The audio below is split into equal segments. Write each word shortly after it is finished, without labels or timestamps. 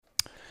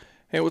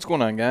Hey, what's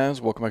going on, guys?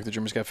 Welcome back to the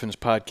German Scott Fitness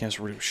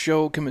Podcast Radio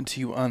Show, coming to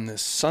you on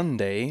this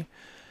Sunday,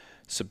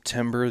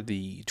 September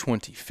the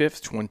 25th,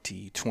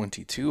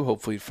 2022.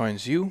 Hopefully it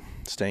finds you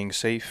staying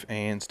safe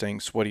and staying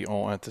sweaty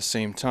all at the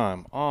same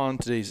time. On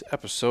today's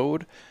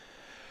episode,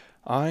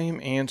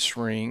 I'm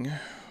answering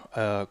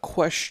a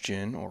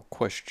question, or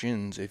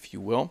questions, if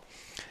you will,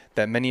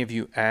 that many of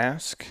you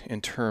ask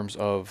in terms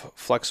of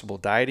flexible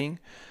dieting.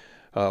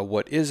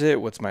 What is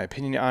it? What's my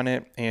opinion on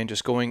it? And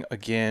just going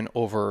again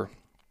over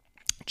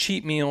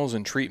cheat meals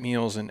and treat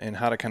meals and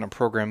how to kind of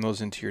program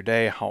those into your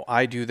day, how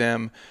I do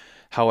them,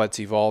 how it's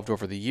evolved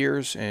over the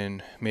years,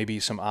 and maybe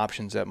some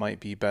options that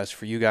might be best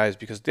for you guys.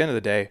 Because at the end of the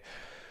day,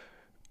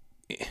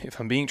 if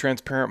I'm being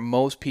transparent,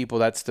 most people,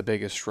 that's the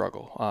biggest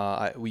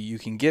struggle. You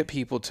can get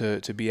people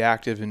to be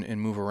active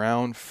and move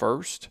around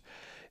first.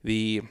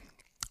 The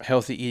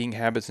healthy eating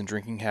habits and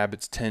drinking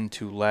habits tend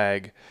to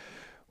lag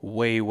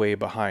way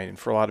behind. And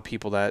for a lot of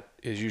people, that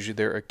is usually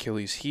their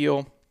Achilles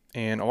heel.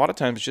 And a lot of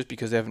times it's just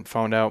because they haven't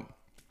found out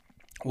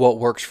what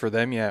works for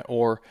them yet,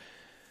 or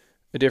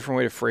a different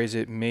way to phrase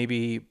it,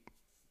 maybe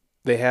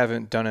they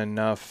haven't done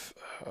enough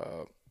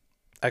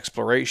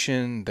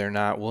exploration. They're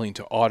not willing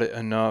to audit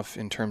enough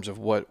in terms of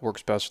what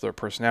works best for their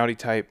personality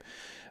type,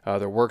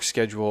 their work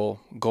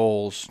schedule,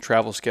 goals,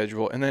 travel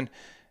schedule, and then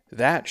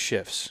that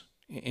shifts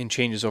and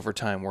changes over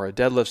time, where a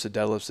deadlift's a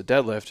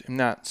deadlift. I'm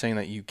not saying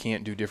that you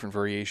can't do different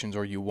variations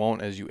or you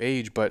won't as you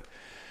age, but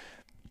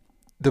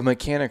the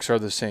mechanics are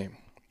the same,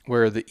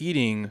 where the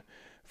eating,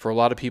 for a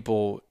lot of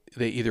people,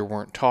 they either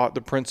weren't taught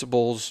the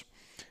principles,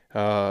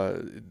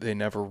 they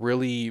never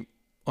really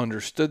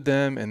understood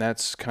them, and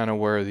that's kind of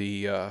where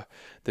the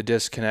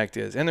disconnect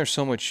is. And there's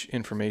so much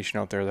information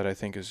out there that I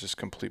think is just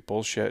complete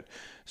bullshit,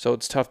 so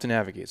it's tough to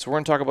navigate. So we're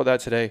going to talk about that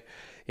today,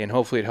 and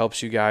hopefully it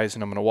helps you guys,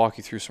 and I'm going to walk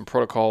you through some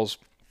protocols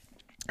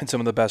and some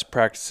of the best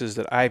practices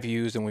that I've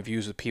used and we've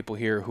used with people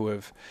here who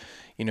have,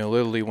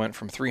 literally went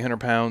from 300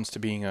 pounds to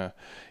being a,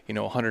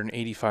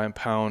 185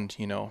 pound,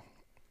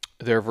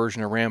 their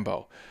version of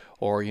Rambo.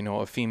 Or,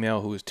 a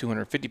female who is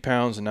 250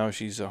 pounds and now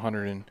she's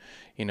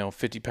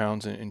 150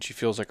 pounds and she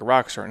feels like a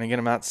rock star. And again,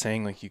 I'm not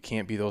saying like you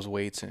can't be those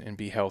weights and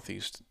be healthy.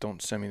 Just don't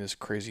send me this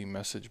crazy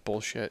message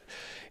bullshit.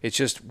 It's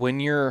just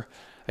when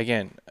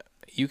again,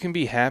 you can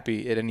be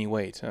happy at any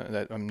weight.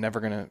 That I'm never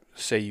going to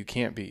say you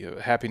can't be.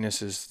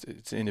 Happiness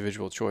it's an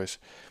individual choice.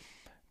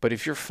 But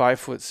if you're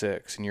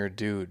 5'6" and you're a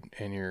dude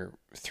and you're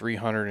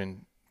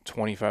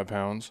 325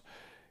 pounds,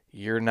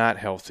 you're not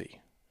healthy.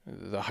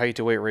 The height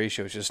to weight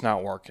ratio is just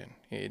not working.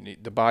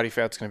 The body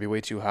fat's going to be way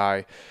too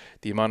high.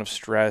 The amount of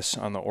stress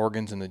on the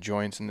organs and the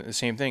joints, and the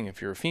same thing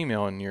if you're a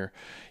female and you're,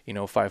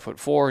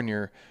 5'4" and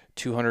you're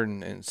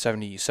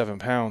 277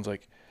 pounds,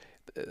 like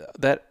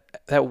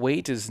that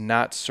weight is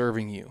not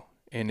serving you,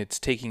 and it's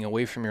taking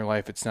away from your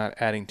life. It's not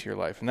adding to your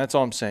life, and that's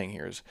all I'm saying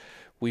here is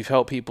we've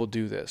helped people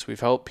do this. We've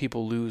helped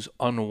people lose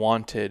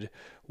unwanted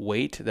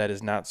weight that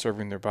is not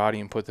serving their body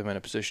and put them in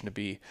a position to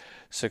be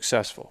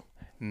successful,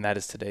 and that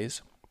is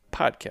today's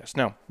podcast.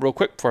 Now, real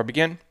quick before I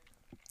begin,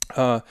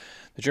 the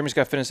Jeremy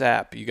Scott Fitness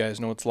app, you guys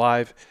know it's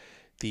live.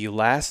 The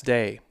last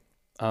day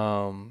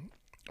for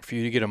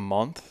you to get a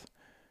month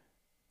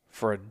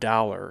for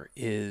 $1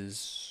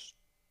 is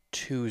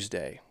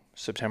Tuesday,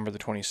 September the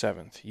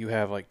 27th. You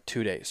have like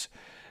 2 days.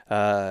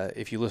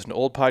 If you listen to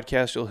old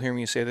podcasts, you'll hear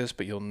me say this,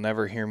 but you'll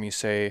never hear me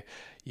say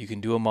you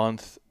can do a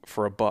month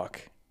for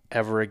 $1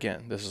 ever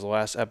again. This is the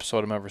last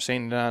episode I'm ever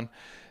saying it on.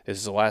 This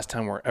is the last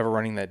time we're ever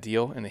running that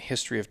deal in the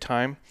history of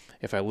time.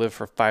 If I live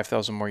for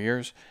 5,000 more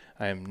years,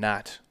 I am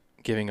not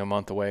giving a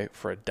month away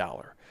for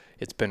 $1.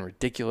 It's been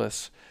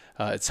ridiculous.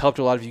 It's helped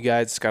a lot of you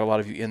guys. It's got a lot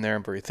of you in there.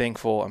 I'm very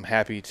thankful. I'm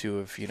happy to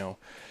have,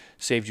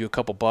 saved you a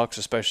couple bucks,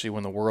 especially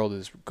when the world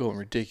is going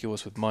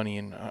ridiculous with money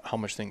and how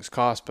much things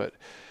cost. But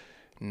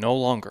no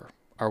longer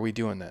are we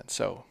doing that.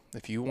 So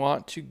if you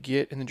want to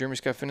get in the Jeremy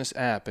Scott Fitness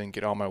app and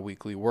get all my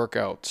weekly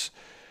workouts,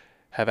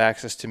 have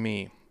access to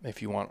me,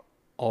 if you want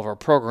all of our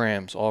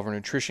programs, all of our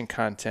nutrition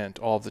content,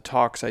 all of the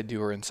talks I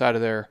do are inside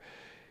of there.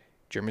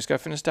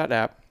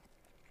 JeremyScottFitness.app.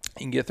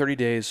 You can get 30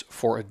 days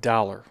for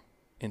 $1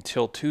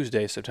 until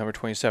Tuesday, September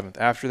 27th.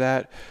 After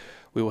that,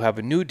 we will have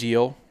a new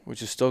deal,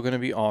 which is still going to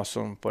be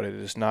awesome, but it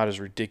is not as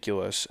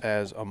ridiculous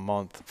as a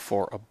month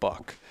for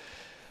 $1.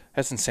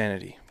 That's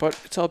insanity, but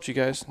it's helped you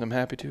guys, and I'm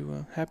happy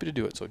to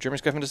do it. So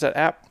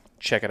JeremyScottFitness.app,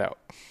 check it out.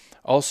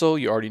 Also,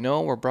 you already know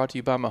we're brought to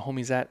you by my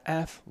homies at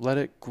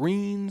Athletic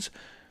Greens.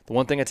 The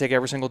one thing I take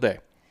every single day.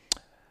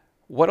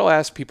 What I'll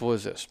ask people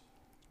is this.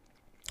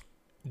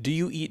 Do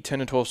you eat 10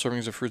 to 12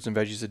 servings of fruits and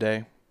veggies a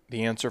day?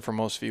 The answer for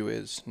most of you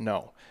is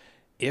no.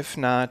 If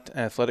not,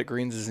 Athletic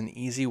Greens is an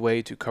easy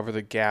way to cover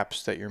the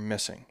gaps that you're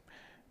missing.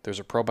 There's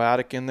a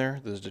probiotic in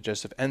there. There's a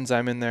digestive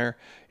enzyme in there.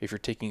 If you're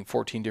taking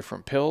 14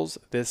 different pills,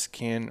 this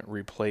can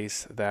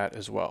replace that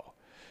as well.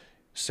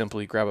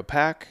 Simply grab a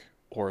pack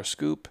or a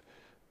scoop,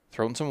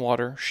 throw in some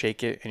water,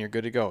 shake it, and you're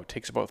good to go. It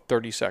takes about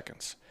 30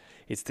 seconds.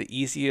 It's the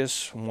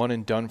easiest one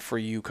and done for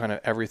you, kind of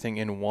everything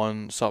in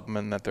one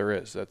supplement that there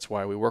is. That's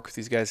why we work with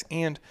these guys,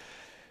 and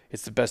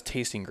it's the best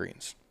tasting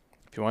greens.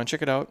 If you want to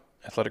check it out,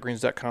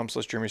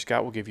 athleticgreens.com/Jeremy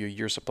Scott will give you a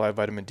year's supply of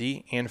vitamin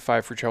D and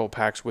 5 free travel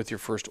packs with your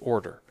first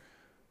order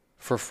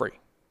for free.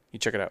 You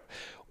check it out.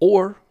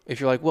 Or if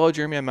you're like, well,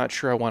 Jeremy, I'm not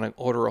sure I want to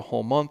order a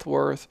whole month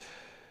worth,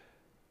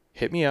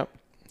 hit me up,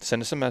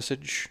 send us a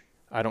message.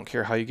 I don't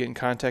care how you get in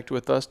contact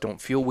with us.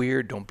 Don't feel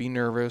weird. Don't be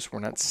nervous. We're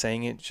not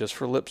saying it just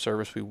for lip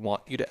service. We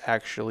want you to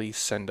actually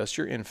send us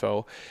your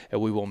info,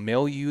 and we will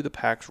mail you the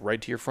packs right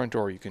to your front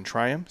door. You can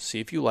try them, see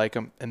if you like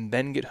them, and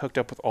then get hooked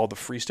up with all the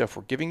free stuff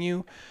we're giving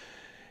you,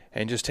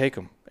 and just take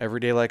them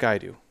every day like I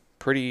do.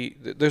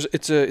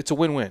 It's a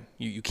win-win.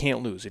 You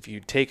can't lose. If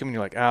you take them and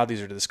you're like,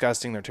 these are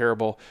disgusting, they're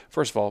terrible.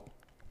 First of all,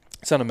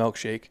 it's not a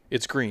milkshake.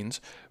 It's greens,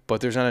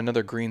 but there's not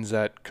another greens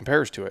that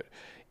compares to it.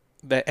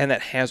 That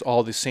has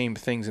all the same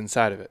things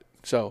inside of it.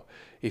 So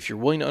if you're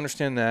willing to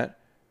understand that,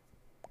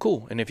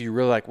 cool. And if you're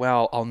really like,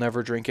 well, I'll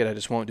never drink it, I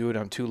just won't do it,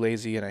 I'm too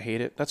lazy and I hate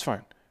it, that's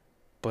fine.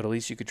 But at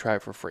least you could try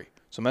it for free.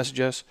 So message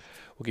us.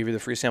 We'll give you the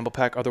free sample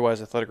pack.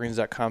 Otherwise,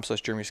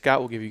 athleticgreens.com/Jeremy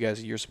Scott will give you guys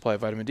a year's supply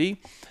of vitamin D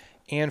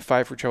and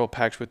 5 free travel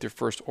packs with your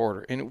first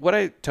order. And what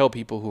I tell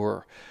people who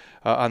are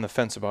on the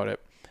fence about it,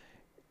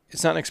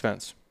 it's not an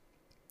expense.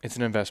 It's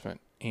an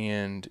investment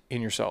and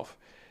in yourself.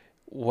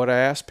 What I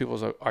ask people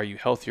is, are you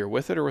healthier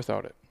with it or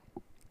without it?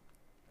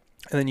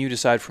 And then you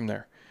decide from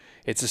there.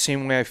 It's the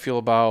same way I feel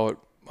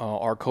about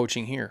our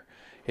coaching here.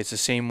 It's the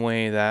same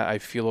way that I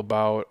feel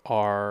about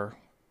our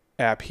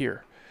app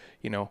here.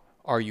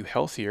 Are you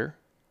healthier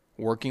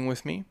working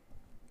with me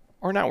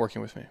or not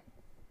working with me?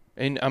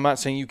 And I'm not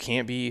saying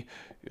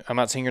I'm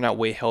not saying you're not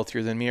way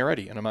healthier than me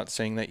already. And I'm not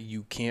saying that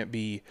you can't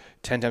be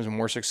 10 times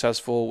more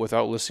successful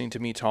without listening to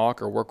me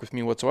talk or work with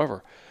me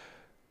whatsoever.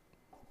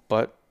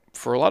 But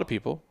for a lot of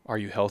people, are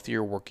you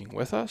healthier working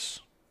with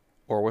us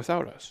or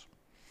without us?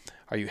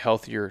 Are you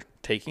healthier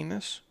taking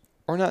this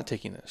or not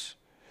taking this?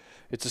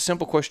 It's a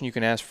simple question you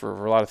can ask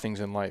for a lot of things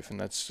in life, and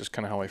that's just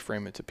kind of how I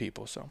frame it to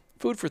people. So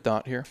food for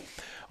thought here.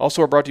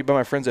 Also, we're brought to you by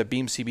my friends at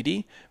Beam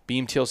CBD,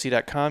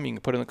 beamtlc.com. You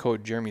can put in the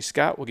code Jeremy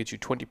Scott. We'll get you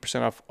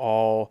 20% off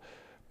all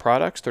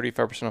products,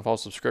 35% off all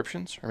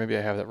subscriptions, or maybe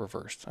I have that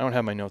reversed. I don't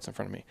have my notes in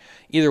front of me.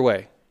 Either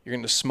way, you're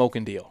going to smoke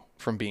and deal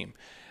from Beam.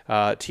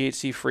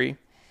 THC free.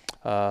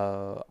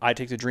 I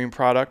take the Dream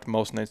product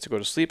most nights to go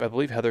to sleep. I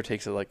believe Heather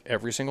takes it like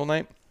every single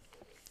night.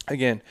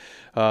 Again,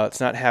 it's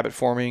not habit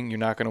forming. You're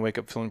not going to wake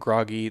up feeling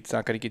groggy. It's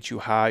not going to get you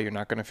high. You're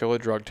not going to fail a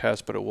drug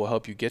test, but it will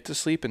help you get to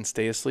sleep and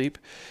stay asleep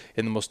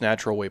in the most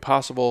natural way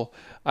possible.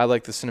 I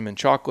like the cinnamon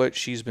chocolate.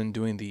 She's been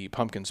doing the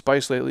pumpkin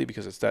spice lately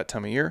because it's that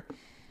time of year.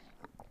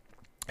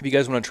 If you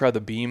guys want to try the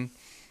Beam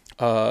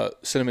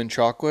cinnamon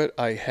chocolate,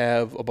 I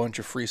have a bunch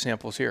of free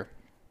samples here.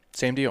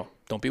 Same deal.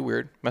 Don't be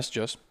weird. Message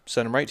us.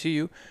 Send them right to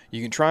you.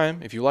 You can try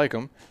them if you like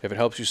them. If it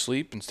helps you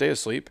sleep and stay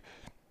asleep,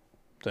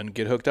 then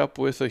get hooked up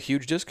with a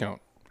huge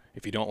discount.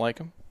 If you don't like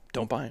them,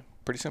 don't buy them.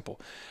 Pretty simple.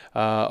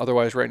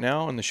 Otherwise, right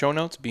now in the show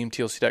notes,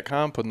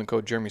 beamtlc.com, put in the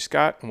code Jeremy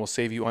Scott, and we'll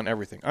save you on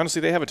everything.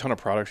 Honestly, they have a ton of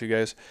products, you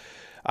guys.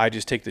 I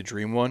just take the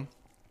Dream one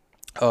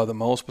the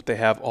most, but they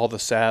have all the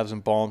salves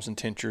and balms and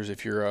tinctures.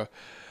 If you're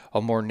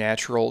a more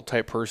natural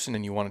type person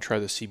and you want to try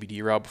the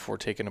CBD route before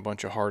taking a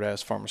bunch of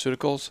hard-ass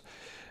pharmaceuticals,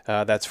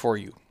 that's for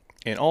you.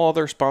 And all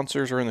other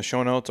sponsors are in the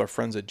show notes. Our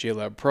friends at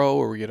JLab Pro,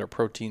 where we get our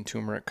protein,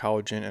 turmeric,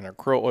 collagen, and our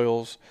krill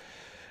oils.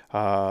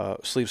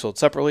 Sleep sold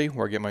separately,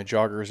 where I get my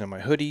joggers and my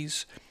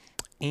hoodies.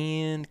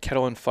 And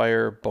Kettle and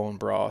Fire bone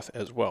broth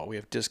as well. We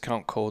have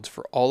discount codes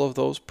for all of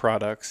those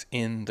products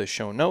in the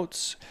show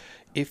notes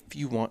if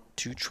you want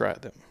to try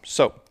them.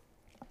 So,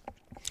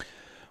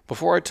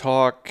 before I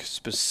talk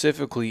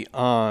specifically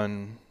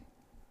on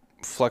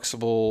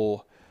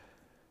flexible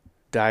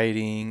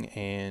dieting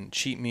and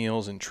cheat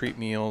meals and treat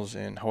meals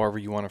and however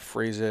you want to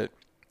phrase it,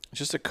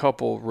 just a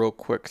couple real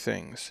quick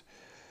things.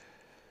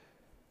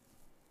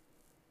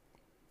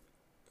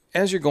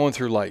 As you're going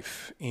through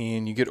life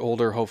and you get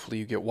older, hopefully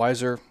you get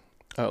wiser.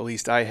 At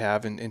least I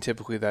have, and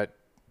typically that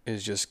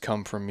is just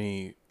come from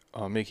me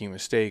making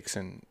mistakes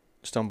and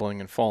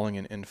stumbling and falling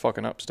and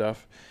fucking up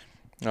stuff,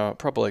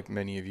 probably like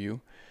many of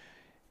you.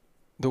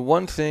 The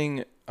one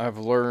thing I've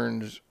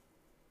learned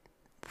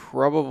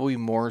probably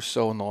more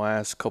so in the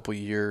last couple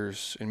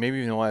years, and maybe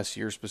even the last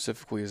year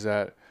specifically, is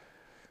that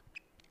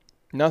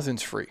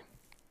nothing's free.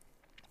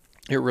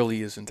 It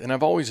really isn't. And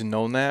I've always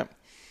known that.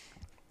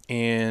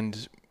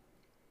 And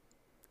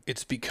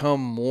it's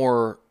become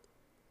more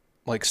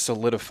like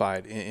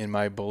solidified in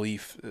my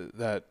belief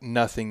that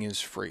nothing is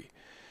free.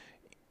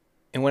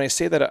 And when I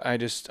say that,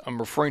 I'm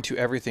referring to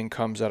everything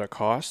comes at a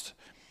cost.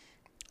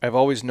 I've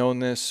always known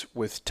this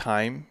with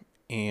time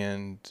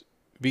and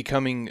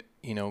becoming,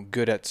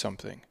 good at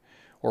something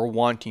or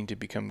wanting to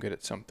become good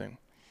at something.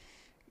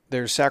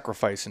 There's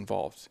sacrifice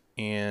involved,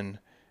 and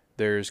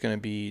there's going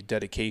to be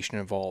dedication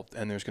involved,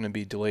 and there's going to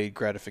be delayed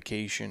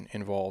gratification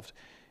involved.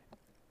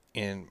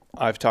 And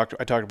I talked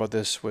about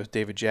this with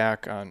David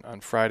Jack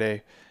on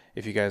Friday.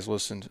 If you guys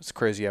listened, it's a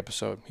crazy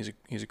episode.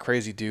 He's a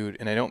crazy dude,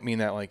 and I don't mean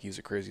that like he's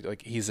a crazy,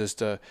 like he's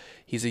just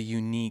he's a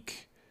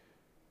unique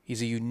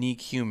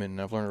human.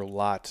 And I've learned a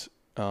lot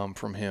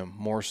from him,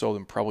 more so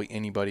than probably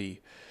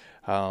anybody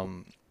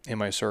in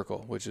my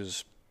circle, which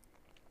is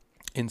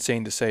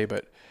insane to say,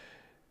 but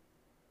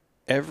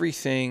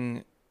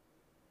everything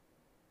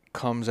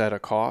comes at a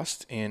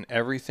cost, and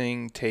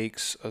everything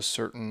takes a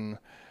certain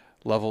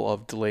level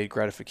of delayed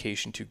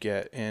gratification to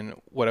get. And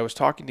what I was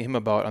talking to him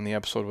about on the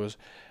episode was,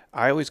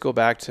 I always go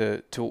back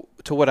to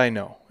what I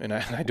know, and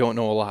I don't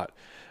know a lot,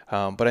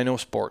 but I know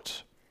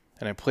sports,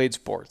 and I played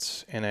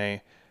sports, and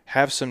I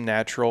have some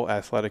natural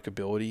athletic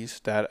abilities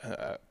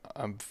that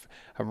I've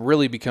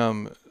really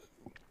become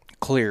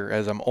clear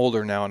as I'm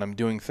older now, and I'm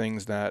doing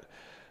things that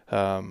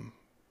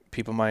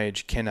people my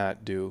age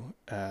cannot do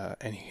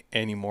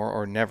anymore,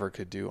 or never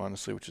could do,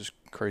 honestly, which is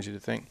crazy to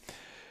think.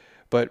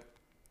 But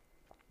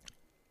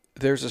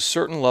there's a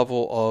certain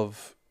level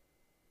of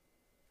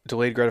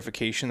delayed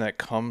gratification that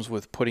comes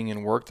with putting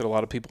in work that a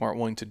lot of people aren't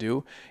willing to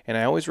do. And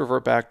I always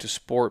revert back to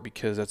sport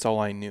because that's all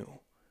I knew.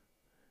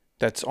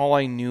 That's all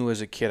I knew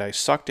as a kid. I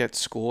sucked at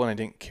school and I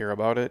didn't care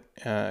about it.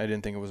 I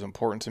didn't think it was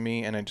important to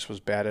me, and I just was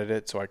bad at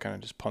it. So I kind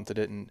of just punted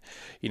it and,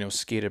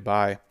 skated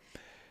by.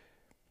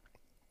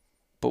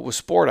 But with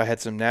sport, I had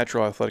some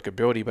natural athletic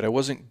ability, but I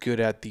wasn't good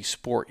at the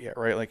sport yet,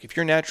 right? Like if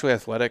you're naturally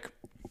athletic,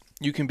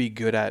 you can be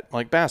good at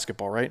like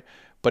basketball, right?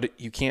 But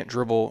you can't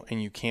dribble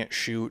and you can't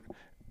shoot,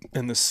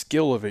 and the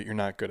skill of it you're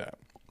not good at.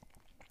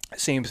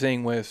 Same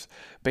thing with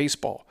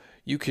baseball.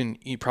 You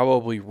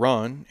probably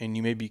run, and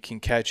you maybe can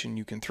catch and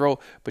you can throw,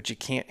 but you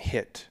can't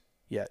hit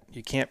yet.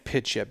 You can't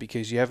pitch yet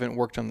because you haven't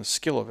worked on the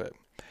skill of it.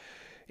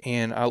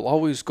 And I'll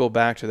always go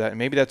back to that. And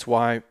maybe that's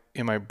why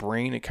in my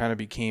brain it kind of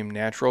became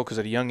natural, because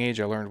at a young age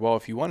I learned, well,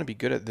 if you want to be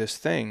good at this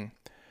thing,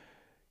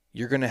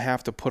 you're going to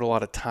have to put a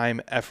lot of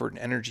time, effort, and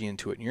energy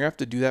into it. And you have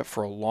to do that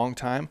for a long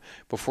time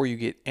before you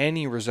get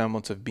any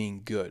resemblance of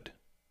being good.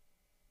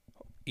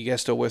 You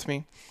guys still with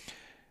me?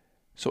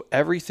 So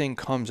everything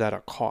comes at a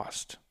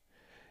cost.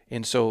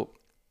 And so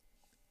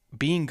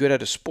being good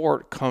at a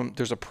sport,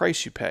 there's a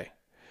price you pay.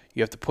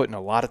 You have to put in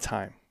a lot of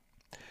time.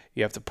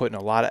 You have to put in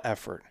a lot of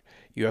effort.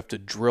 You have to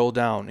drill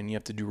down, and you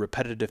have to do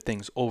repetitive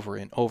things over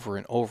and over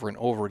and over and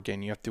over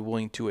again. You have to be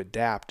willing to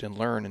adapt and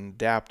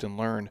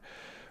learn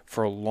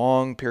for a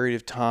long period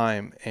of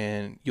time,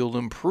 and you'll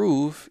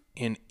improve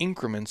in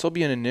increments. There'll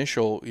be an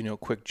initial,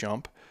 quick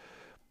jump,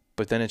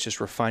 but then it's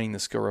just refining the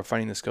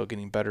skill,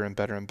 getting better and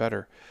better and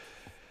better.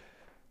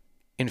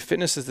 In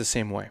fitness is the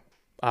same way,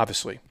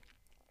 obviously.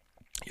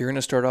 You're going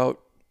to start out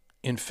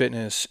in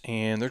fitness,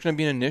 and there's going to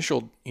be an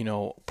initial,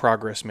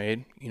 progress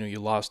made. You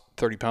lost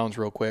 30 pounds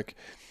real quick,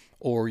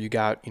 or you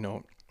got,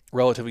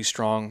 relatively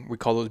strong. We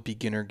call those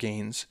beginner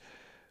gains.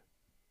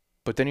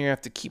 But then you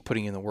have to keep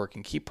putting in the work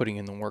and keep putting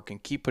in the work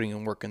and keep putting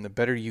in the work. And the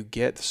better you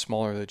get, the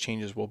smaller the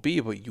changes will be,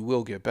 but you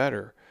will get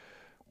better.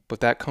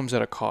 But that comes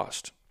at a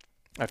cost.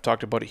 I've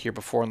talked about it here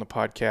before on the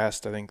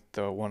podcast. I think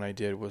the one I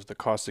did was the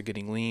cost of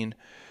getting lean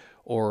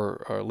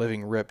or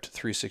living ripped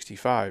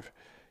 365.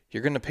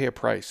 You're going to pay a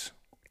price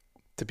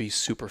to be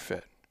super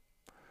fit.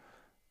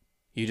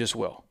 You just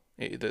will.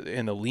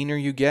 And the leaner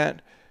you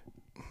get,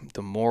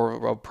 the more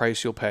of a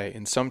price you'll pay.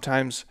 And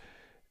sometimes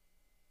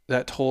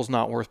that toll's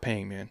not worth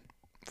paying, man,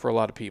 for a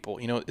lot of people.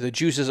 The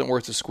juice isn't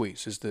worth the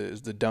squeeze is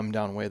the dumbed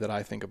down way that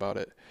I think about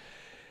it.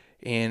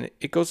 And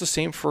it goes the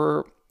same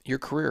for your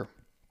career.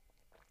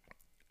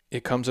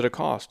 It comes at a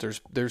cost.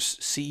 There's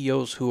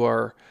CEOs who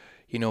are,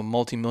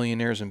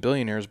 multimillionaires and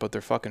billionaires, but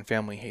their fucking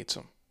family hates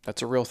them.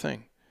 That's a real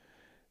thing.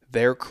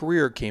 Their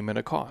career came at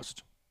a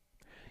cost.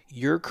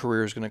 Your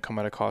career is going to come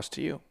at a cost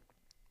to you.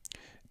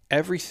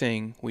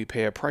 Everything we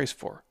pay a price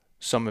for.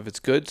 Some of it's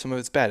good, some of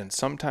it's bad. And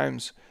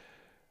sometimes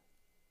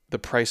the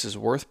price is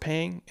worth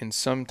paying, and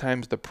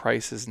sometimes the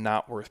price is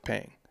not worth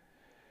paying.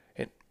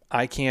 And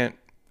I can't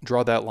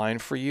draw that line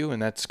for you,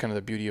 and that's kind of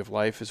the beauty of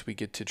life, is we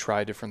get to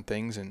try different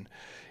things and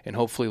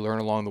hopefully learn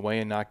along the way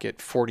and not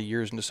get 40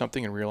 years into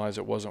something and realize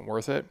it wasn't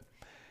worth it.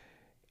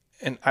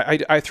 And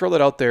I throw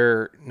that out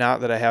there,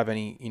 not that I have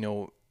any,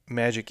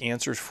 magic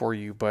answers for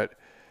you, but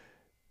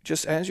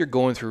just as you're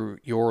going through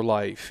your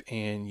life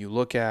and you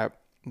look at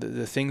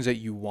the things that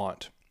you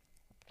want,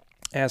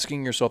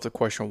 asking yourself the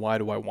question, why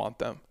do I want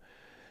them?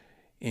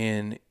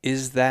 And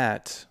is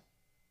that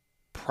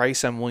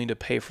price I'm willing to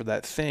pay for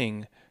that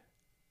thing,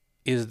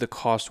 is the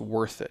cost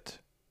worth it?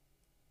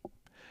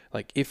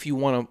 Like if you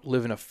want to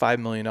live in a $5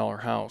 million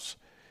house,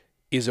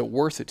 is it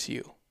worth it to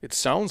you? It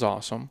sounds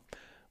awesome,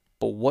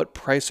 but what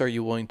price are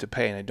you willing to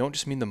pay? And I don't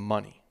just mean the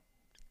money.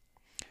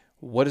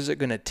 What is it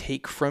going to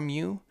take from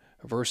you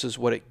versus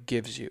what it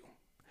gives you?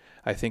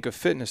 I think of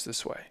fitness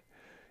this way.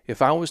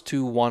 If I was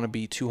to want to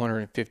be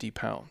 250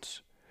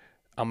 pounds,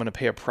 I'm going to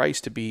pay a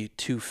price to be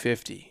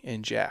 250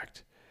 and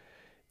jacked.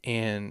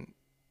 And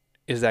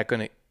is that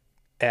going to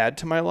add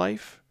to my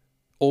life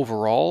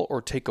overall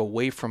or take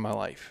away from my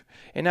life?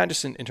 And not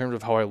just in terms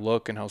of how I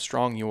look and how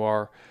strong you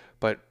are,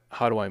 but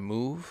how do I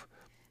move?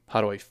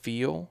 How do I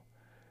feel?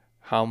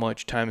 How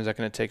much time is that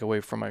going to take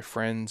away from my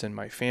friends and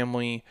my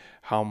family?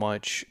 How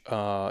much, am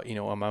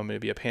I going to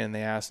be a pain in the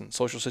ass in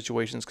social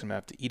situations because I'm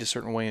going to have to eat a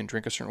certain way and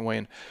drink a certain way?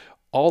 And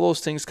all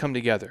those things come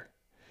together.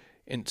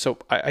 And so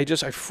I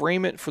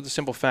frame it for the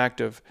simple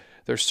fact of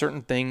there's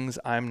certain things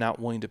I'm not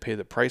willing to pay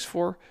the price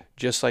for,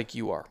 just like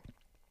you are.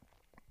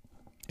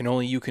 And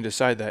only you can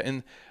decide that.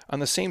 And on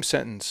the same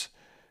sentence,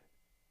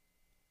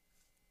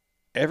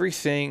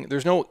 everything,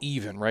 there's no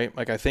even, right?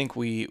 Like I think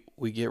we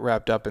get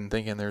wrapped up in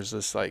thinking there's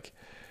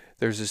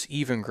this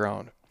even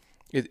ground.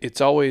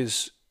 It's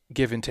always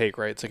give and take,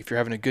 right? It's like if you're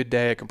having a good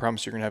day, I can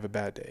promise you're going to have a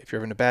bad day. If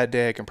you're having a bad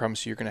day, I can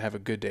promise you're going to have a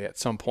good day at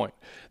some point.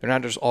 They're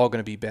not just all going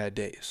to be bad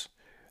days.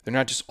 They're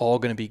not just all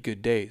going to be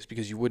good days,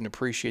 because you wouldn't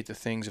appreciate the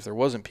things if there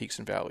wasn't peaks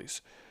and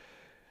valleys.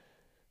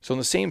 So in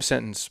the same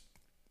sentence,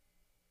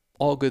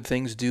 all good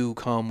things do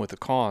come with a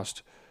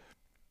cost,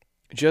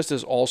 just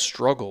as all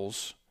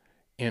struggles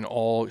and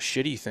all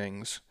shitty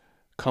things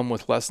come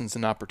with lessons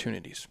and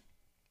opportunities.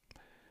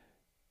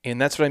 And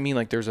that's what I mean.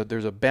 Like there's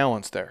a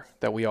balance there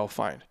that we all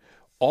find.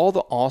 All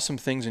the awesome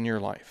things in your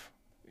life,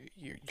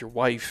 your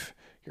wife,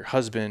 your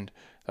husband,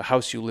 the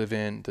house you live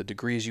in, the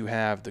degrees you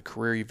have, the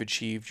career you've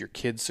achieved, your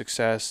kids'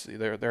 success,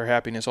 their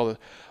happiness,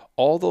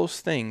 all those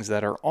things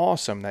that are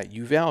awesome that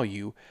you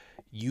value,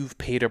 you've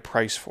paid a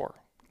price for.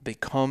 They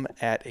come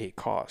at a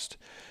cost.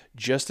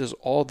 Just as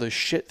all the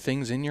shit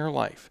things in your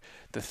life,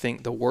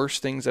 the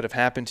worst things that have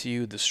happened to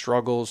you, the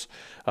struggles,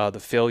 the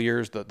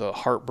failures, the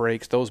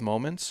heartbreaks, those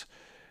moments,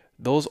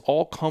 those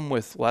all come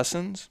with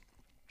lessons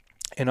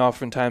and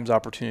oftentimes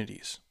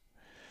opportunities.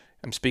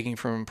 I'm speaking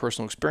from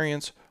personal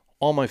experience.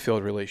 All my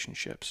failed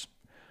relationships,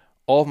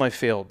 all of my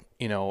failed,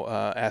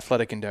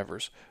 athletic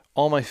endeavors,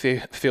 all my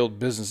failed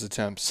business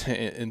attempts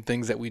and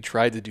things that we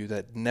tried to do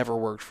that never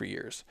worked for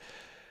years.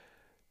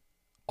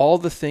 All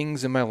the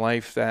things in my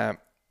life that,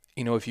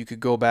 if you could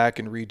go back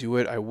and redo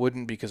it, I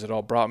wouldn't, because it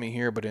all brought me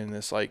here. But in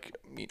this like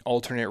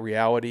alternate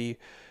reality,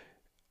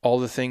 all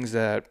the things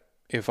that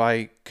if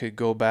I could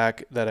go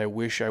back that I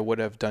wish I would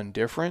have done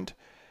different,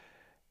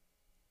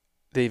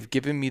 they've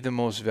given me the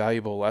most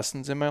valuable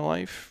lessons in my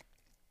life,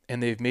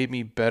 and they've made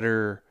me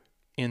better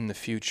in the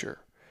future.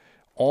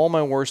 All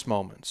my worst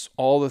moments,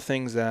 all the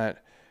things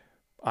that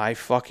I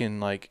fucking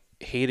like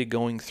hated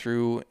going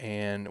through,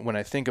 and when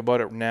I think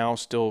about it now,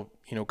 still,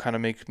 kind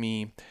of makes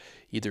me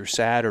either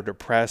sad or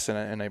depressed,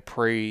 and I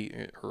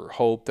pray or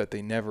hope that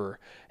they never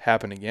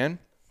happen again.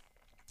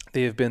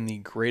 They have been the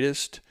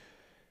greatest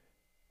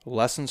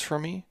lessons for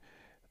me.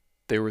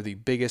 They were the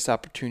biggest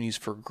opportunities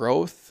for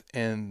growth,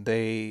 and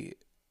they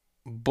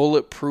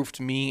bulletproofed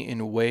me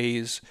in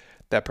ways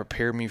that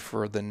prepared me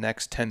for the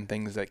next 10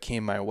 things that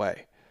came my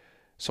way.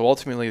 So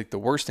ultimately, like the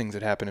worst things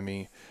that happened to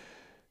me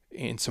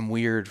in some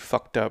weird,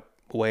 fucked up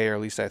way, or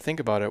at least I think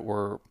about it,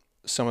 were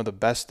some of the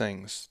best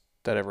things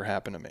that ever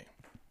happened to me.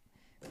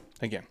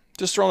 Again,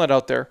 just throwing that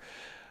out there.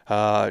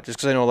 Just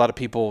because I know a lot of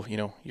people,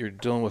 you're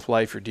dealing with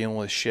life, you're dealing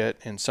with shit,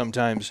 and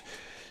sometimes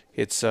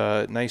it's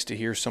nice to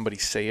hear somebody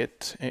say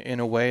it in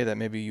a way that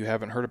maybe you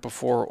haven't heard it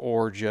before,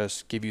 or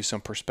just give you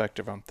some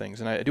perspective on things.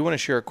 And I do want to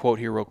share a quote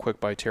here real quick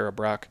by Tara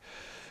Brach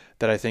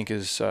that I think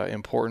is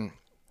important.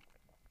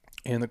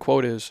 And the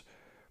quote is,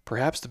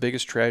 "Perhaps the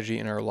biggest tragedy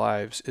in our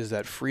lives is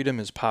that freedom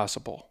is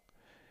possible,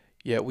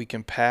 yet we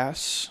can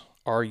pass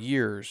our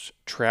years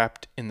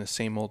trapped in the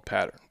same old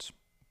patterns."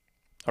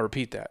 I'll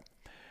repeat that.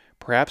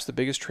 Perhaps the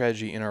biggest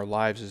tragedy in our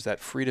lives is that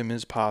freedom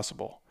is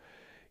possible,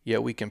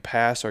 yet we can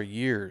pass our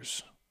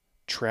years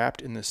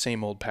trapped in the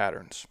same old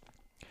patterns.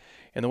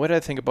 And the way that I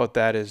think about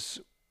that is,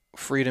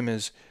 freedom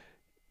is,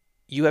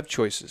 you have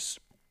choices.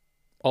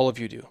 All of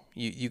you do.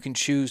 You can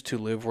choose to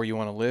live where you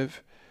want to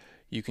live.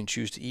 You can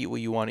choose to eat what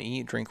you want to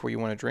eat, drink where you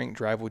want to drink,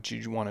 drive what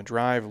you want to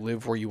drive,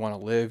 live where you want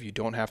to live. You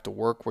don't have to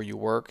work where you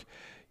work.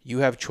 You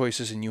have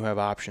choices and you have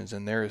options,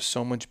 and there is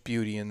so much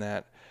beauty in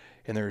that,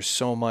 and there is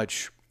so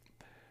much,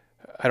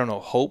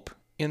 hope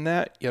in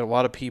that. Yet a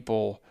lot of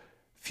people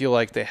feel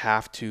like they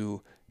have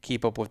to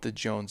keep up with the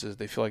Joneses.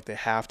 They feel like they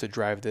have to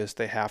drive this,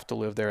 they have to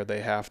live there,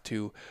 they have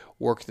to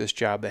work this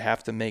job, they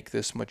have to make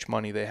this much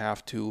money, they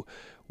have to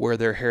wear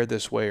their hair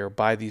this way, or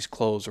buy these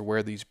clothes, or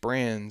wear these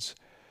brands.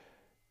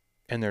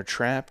 And they're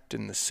trapped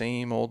in the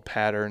same old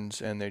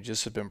patterns, and they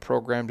just have been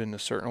programmed in a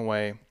certain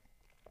way.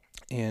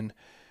 And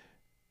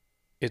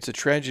it's a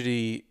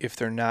tragedy if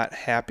they're not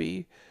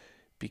happy,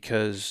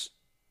 because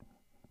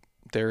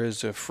there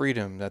is a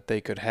freedom that they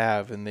could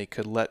have, and they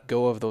could let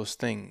go of those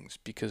things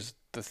because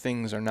the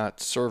things are not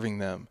serving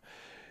them.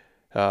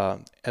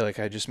 Like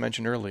I just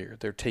mentioned earlier,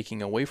 they're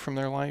taking away from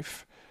their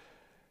life.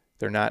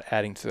 They're not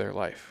adding to their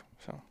life.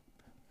 So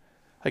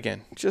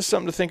again, just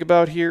something to think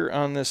about here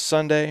on this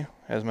Sunday.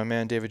 As my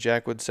man David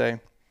Jack would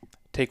say,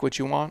 take what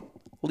you want,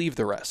 leave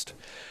the rest.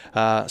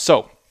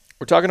 So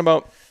we're talking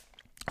about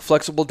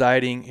flexible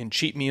dieting and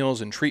cheat meals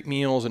and treat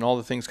meals and all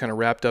the things kind of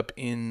wrapped up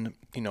in,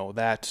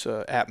 that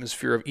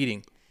atmosphere of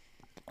eating.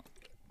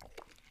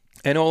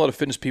 I know a lot of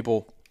fitness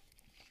people,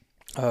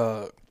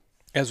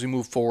 as we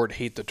move forward,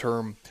 hate the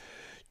term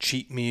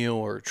cheat meal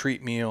or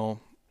treat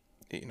meal.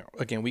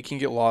 Again, we can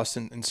get lost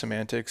in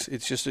semantics.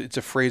 It's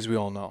a phrase we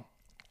all know.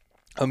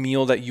 A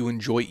meal that you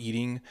enjoy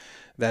eating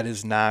that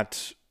is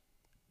not,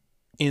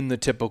 in the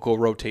typical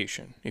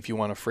rotation, if you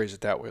want to phrase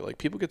it that way. Like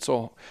people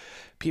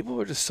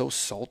are just so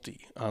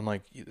salty on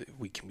like,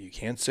 you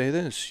can't say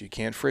this, you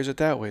can't phrase it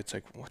that way. It's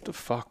like, what the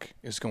fuck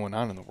is going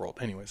on in the world?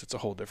 Anyways, it's a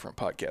whole different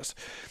podcast.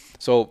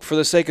 So for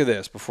the sake of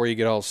this, before you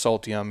get all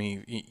salty on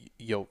me,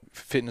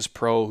 fitness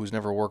pro who's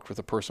never worked with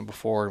a person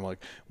before, and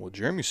like, well,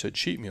 Jeremy said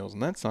cheat meals,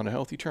 and that's not a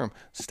healthy term.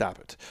 Stop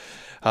it.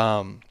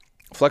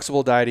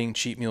 Flexible dieting,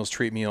 cheat meals,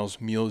 treat meals,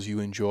 meals you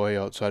enjoy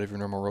outside of your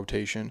normal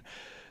rotation.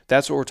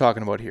 That's what we're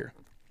talking about here.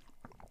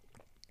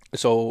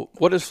 So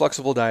what is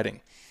flexible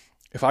dieting?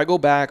 If I go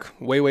back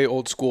way, way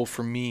old school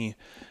for me,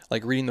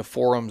 like reading the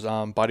forums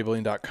on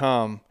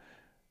bodybuilding.com,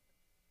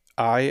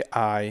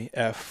 IIFYM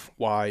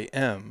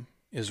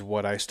is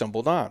what I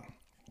stumbled on.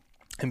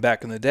 And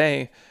back in the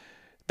day,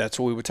 that's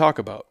what we would talk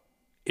about.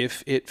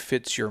 If it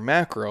fits your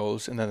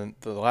macros, and then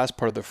the last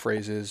part of the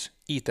phrase is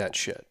eat that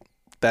shit.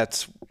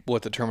 That's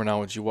what the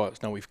terminology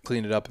was. Now we've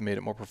cleaned it up and made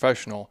it more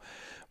professional,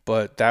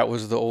 but that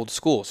was the old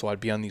school. So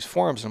I'd be on these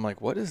forums and I'm like,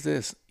 what is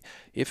this?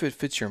 If it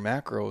fits your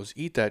macros,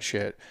 eat that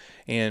shit.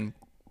 And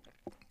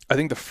I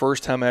think the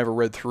first time I ever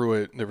read through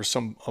it, there was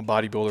a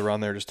bodybuilder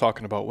on there just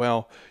talking about,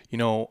 well,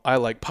 I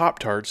like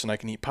Pop-Tarts and I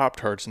can eat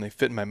Pop-Tarts and they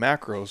fit in my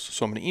macros,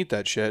 so I'm going to eat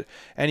that shit.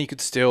 And he could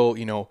still,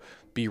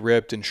 be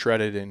ripped and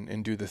shredded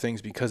and do the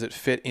things because it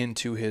fit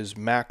into his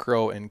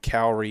macro and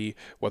calorie,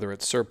 whether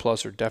it's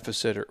surplus or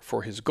deficit, or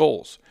for his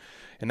goals.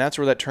 And that's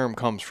where that term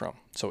comes from.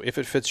 So if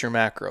it fits your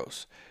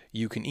macros,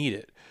 you can eat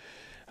it.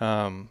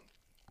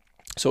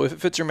 So if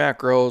it fits your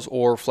macros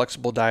or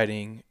flexible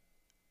dieting,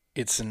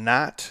 it's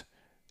not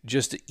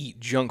just to eat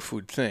junk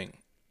food thing.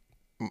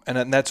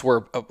 And that's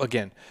where,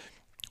 again,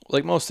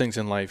 like most things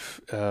in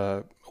life,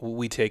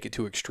 we take it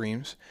to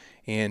extremes.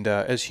 And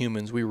as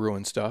humans, we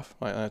ruin stuff.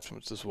 That's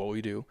just what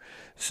we do.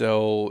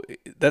 So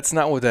that's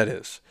not what that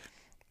is.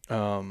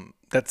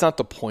 That's not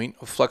the point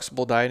of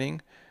flexible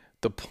dieting.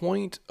 The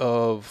point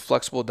of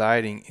flexible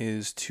dieting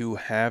is to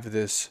have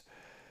this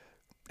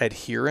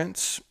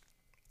adherence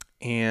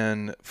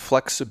and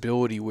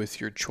flexibility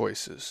with your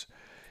choices.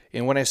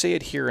 And when I say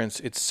adherence,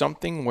 it's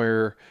something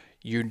where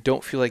you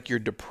don't feel like you're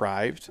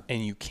deprived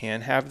and you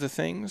can have the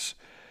things.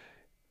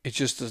 It's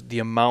just the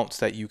amounts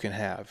that you can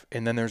have.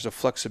 And then there's a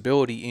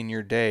flexibility in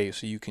your day,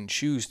 so you can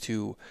choose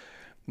to,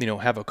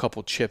 have a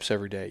couple chips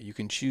every day. You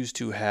can choose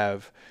to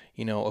have,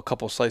 a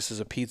couple slices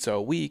of pizza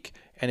a week,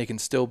 and it can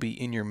still be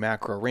in your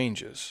macro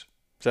ranges.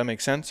 Does that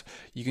make sense?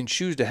 You can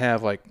choose to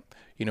have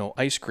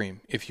ice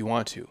cream if you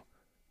want to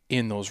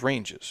in those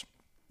ranges.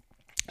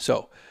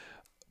 So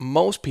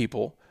most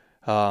people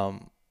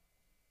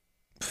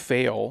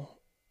fail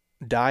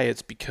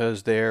diets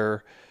because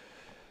they're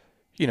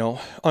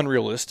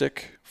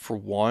unrealistic for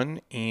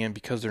one, and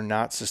because they're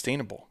not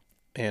sustainable.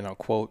 And I'll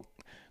quote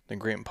the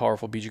great and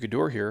powerful B.J.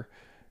 Gaddour here,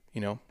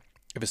 if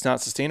it's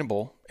not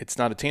sustainable, it's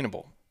not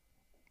attainable.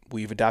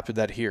 We've adopted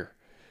that here.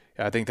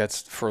 I think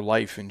that's for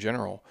life in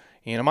general.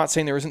 And I'm not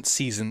saying there isn't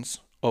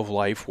seasons of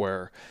life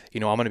where,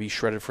 I'm going to be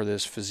shredded for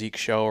this physique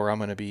show, or I'm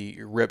going to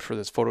be ripped for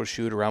this photo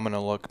shoot, or I'm going to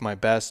look my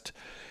best,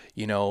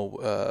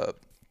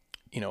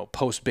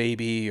 post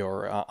baby,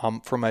 or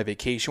I'm for my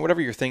vacation,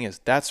 whatever your thing is,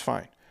 that's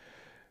fine.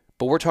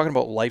 But we're talking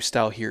about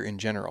lifestyle here in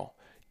general.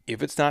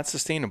 If it's not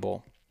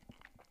sustainable,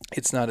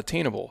 it's not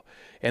attainable.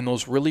 And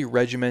those really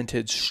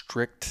regimented,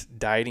 strict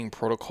dieting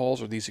protocols,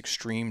 or these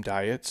extreme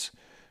diets,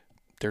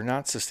 they're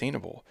not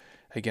sustainable.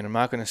 Again, I'm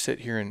not going to sit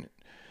here and,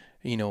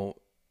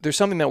 there's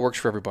something that works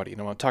for everybody. And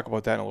I'm going to talk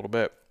about that in a little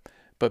bit.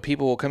 But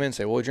people will come in and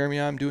say, well,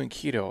 Jeremy, I'm doing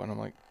keto. And I'm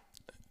like,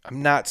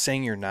 I'm not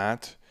saying you're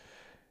not.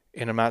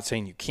 And I'm not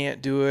saying you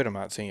can't do it. I'm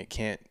not saying it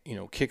can't,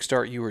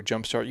 kickstart you or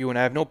jumpstart you. And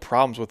I have no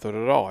problems with it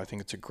at all. I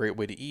think it's a great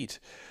way to eat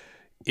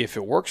if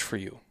it works for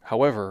you.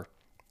 However,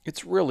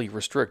 it's really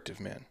restrictive,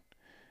 man.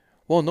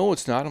 Well, no,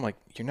 it's not. I'm like,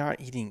 you're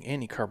not eating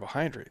any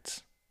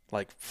carbohydrates,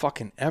 like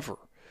fucking ever.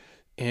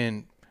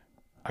 And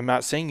I'm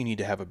not saying you need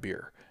to have a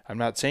beer. I'm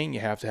not saying you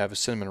have to have a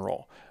cinnamon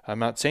roll. I'm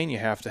not saying you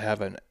have to have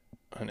an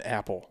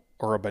apple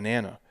or a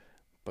banana.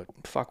 But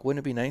fuck, wouldn't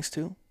it be nice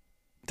to?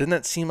 Doesn't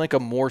that seem like a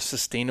more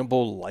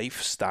sustainable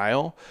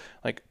lifestyle?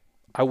 Like,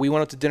 we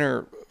went out to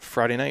dinner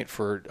Friday night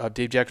for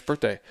Dave Jack's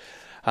birthday.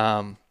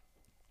 And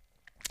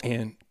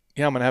I'm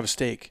going to have a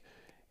steak.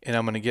 And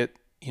I'm going to get,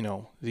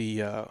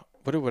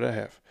 what would I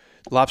have?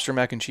 Lobster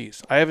mac and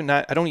cheese. I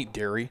don't eat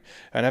dairy.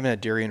 I haven't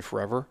had dairy in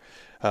forever.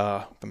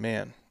 But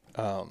man,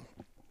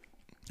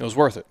 it was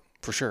worth it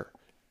for sure.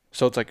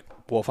 So it's like,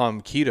 well, if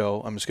I'm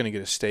keto, I'm just going to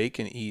get a steak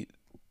and eat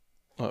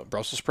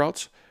Brussels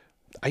sprouts.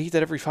 I eat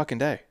that every fucking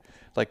day.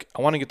 Like,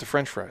 I want to get the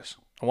French fries.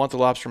 I want the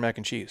lobster mac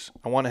and cheese.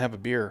 I want to have a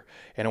beer,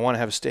 and I want to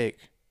have a steak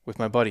with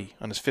my buddy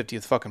on his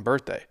 50th fucking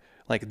birthday.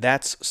 Like,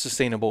 that's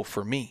sustainable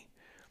for me.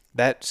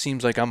 That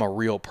seems like I'm a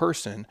real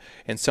person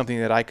and something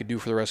that I could do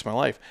for the rest of my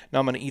life. Now,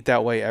 I'm going to eat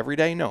that way every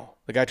day? No.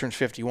 The guy turns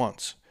 50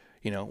 once.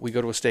 We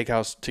go to a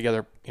steakhouse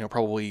together,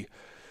 probably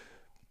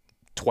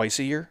twice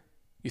a year,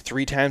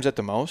 3 times at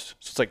the most.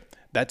 So it's like,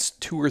 that's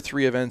 2 or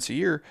 3 events a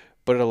year,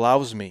 but it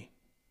allows me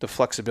the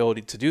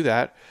flexibility to do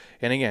that.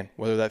 And again,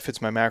 whether that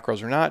fits my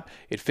macros or not,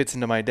 it fits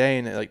into my day,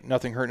 and like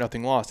nothing hurt,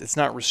 nothing lost. It's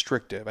not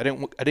restrictive. I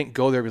didn't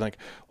go there and be like,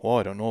 well,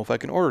 I don't know if I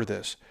can order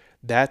this.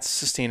 That's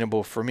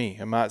sustainable for me.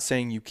 I'm not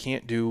saying you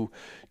can't do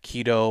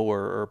keto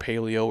or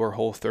paleo or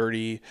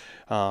Whole30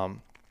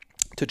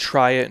 to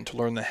try it and to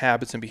learn the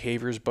habits and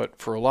behaviors. But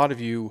for a lot of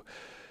you,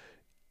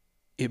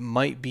 it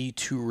might be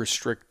too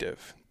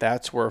restrictive.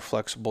 That's where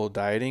flexible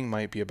dieting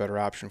might be a better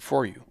option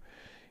for you.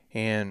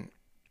 And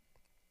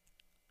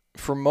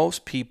for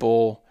most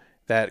people,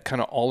 that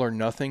kind of all or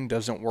nothing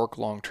doesn't work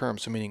long term.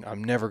 So meaning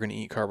I'm never going to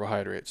eat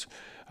carbohydrates.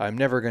 I'm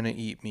never going to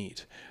eat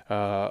meat.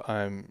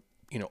 I'm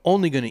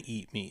only going to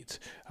eat meat.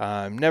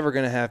 I'm never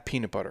going to have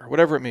peanut butter,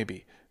 whatever it may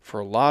be. For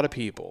a lot of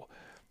people,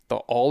 the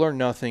all or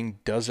nothing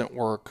doesn't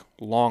work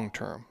long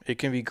term. It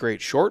can be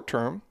great short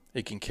term.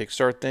 It can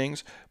kickstart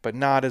things, but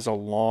not as a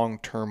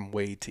long-term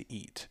way to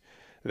eat.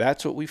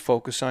 That's what we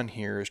focus on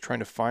here, is trying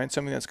to find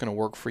something that's going to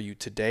work for you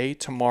today,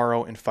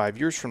 tomorrow, and 5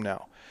 years from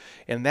now.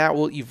 And that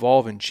will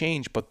evolve and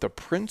change, but the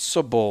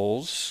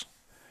principles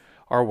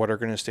are what are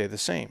going to stay the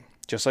same.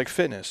 Just like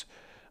fitness,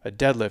 a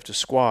deadlift, a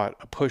squat,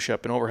 a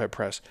push-up, an overhead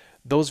press,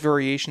 those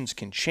variations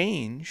can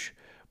change,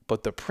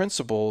 but the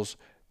principles,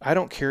 I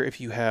don't care if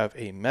you have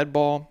a med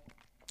ball,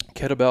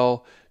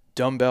 kettlebell,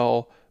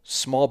 dumbbell,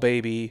 small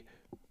baby,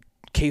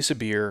 case of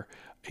beer,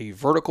 a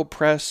vertical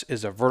press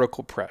is a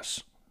vertical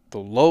press. The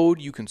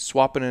load, you can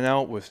swap in and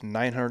out with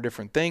 900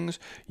 different things.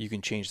 You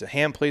can change the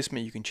hand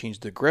placement, you can change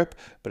the grip,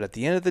 but at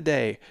the end of the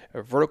day,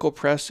 a vertical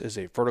press is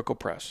a vertical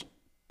press.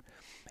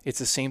 It's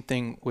the same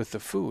thing with the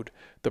food.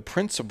 The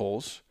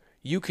principles,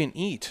 you can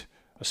eat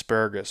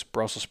asparagus,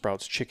 Brussels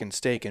sprouts, chicken,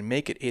 steak, and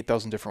make it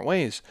 8,000 different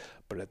ways,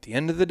 but at the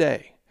end of the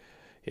day,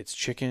 it's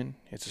chicken,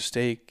 it's a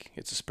steak,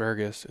 it's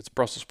asparagus, it's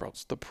Brussels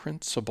sprouts. The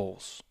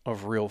principles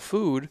of real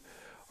food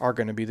are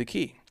going to be the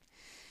key.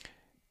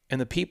 And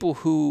the people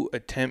who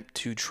attempt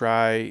to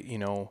try,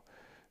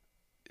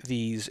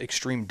 these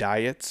extreme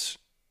diets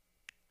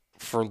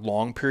for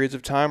long periods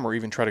of time, or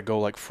even try to go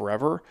like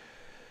forever,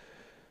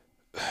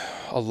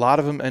 a lot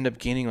of them end up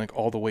gaining like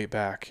all the weight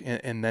back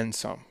and then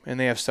some. And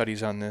they have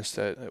studies on this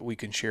that we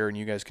can share and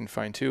you guys can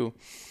find too.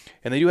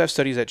 And they do have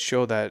studies that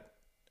show that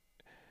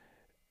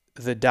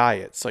the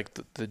diets, like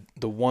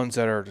the ones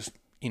that are just,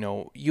 you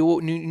know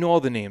all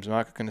the names. I'm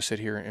not going to sit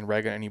here and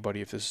rag on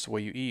anybody if this is the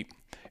way you eat.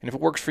 And if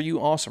it works for you,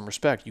 awesome,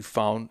 respect. You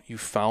found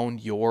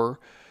your,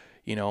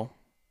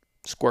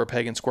 square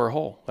peg and square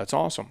hole. That's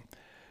awesome.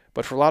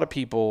 But for a lot of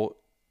people,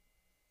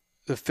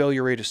 the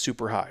failure rate is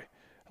super high.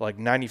 Like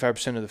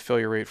 95% of the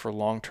failure rate for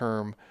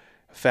long-term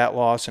fat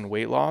loss and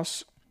weight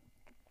loss,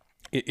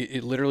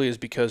 it literally is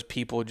because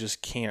people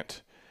just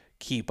can't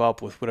keep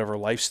up with whatever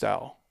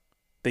lifestyle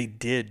they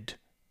did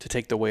to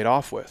take the weight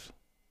off with.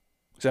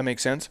 Does that make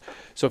sense?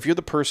 So if you're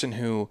the person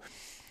who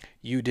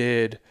you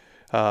did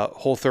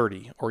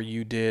Whole30, or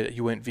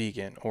you went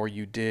vegan, or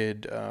you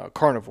did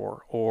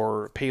carnivore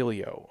or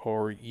paleo,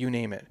 or you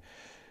name it,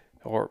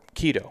 or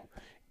keto,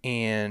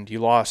 and you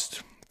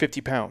lost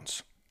 50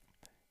 pounds,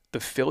 the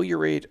failure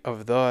rate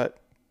of that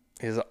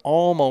is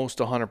almost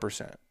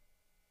 100%.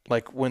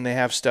 Like when they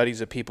have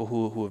studies of people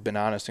who have been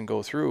honest and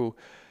go through,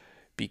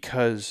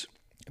 because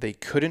they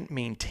couldn't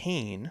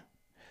maintain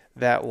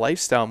that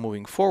lifestyle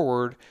moving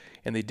forward,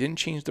 and they didn't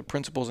change the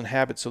principles and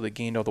habits, so they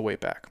gained all the weight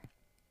back.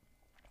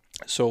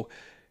 So,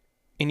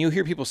 and you'll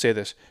hear people say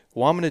this,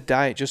 well, I'm going to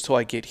diet just till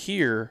I get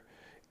here,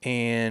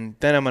 and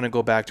then I'm going to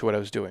go back to what I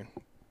was doing.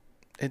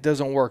 It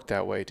doesn't work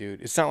that way,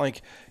 dude. It's not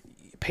like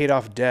you paid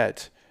off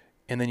debt,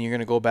 and then you're going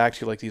to go back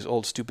to like these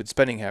old stupid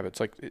spending habits.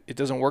 Like it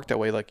doesn't work that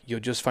way. Like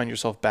you'll just find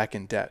yourself back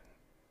in debt.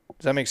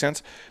 Does that make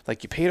sense?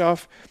 Like you paid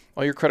off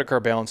all your credit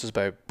card balances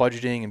by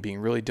budgeting and being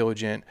really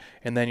diligent,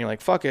 and then you're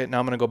like, fuck it, now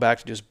I'm going to go back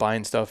to just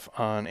buying stuff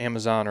on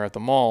Amazon or at the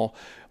mall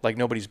like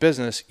nobody's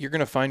business. You're going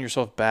to find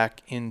yourself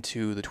back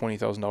into the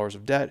 $20,000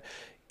 of debt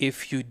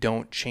if you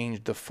don't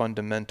change the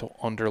fundamental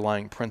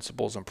underlying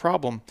principles and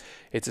problem.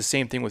 It's the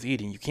same thing with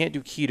eating. You can't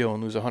do keto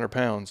and lose 100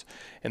 pounds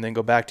and then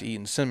go back to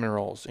eating cinnamon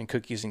rolls and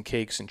cookies and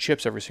cakes and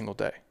chips every single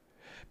day,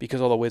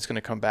 because all the weight's going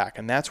to come back.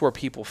 And that's where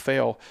people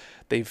fail.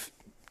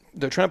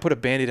 They're trying to put a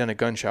Band-Aid on a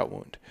gunshot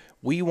wound.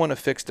 We want to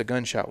fix the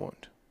gunshot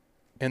wound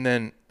and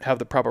then have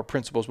the proper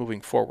principles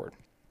moving forward.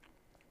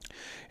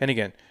 And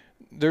again,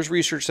 there's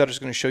research that is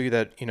going to show you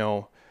that,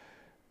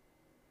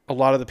 a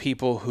lot of the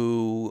people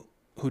who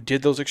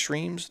did those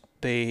extremes,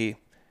 they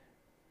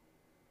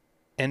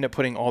end up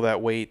putting all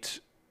that weight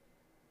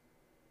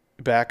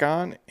back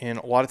on, and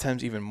a lot of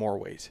times even more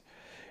weight.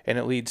 And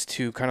it leads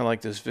to kind of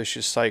like this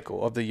vicious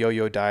cycle of the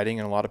yo-yo dieting,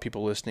 and a lot of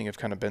people listening have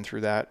kind of been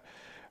through that.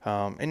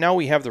 And now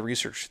we have the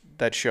research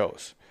that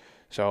shows.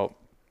 So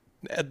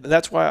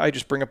that's why I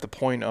just bring up the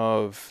point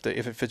of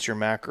if it fits your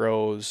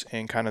macros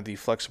and kind of the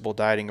flexible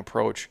dieting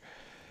approach,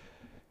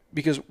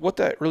 because what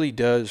that really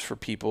does for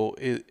people,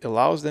 it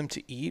allows them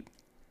to eat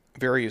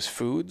various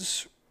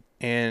foods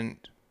and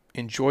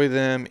enjoy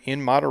them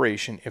in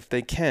moderation if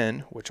they can,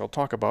 which I'll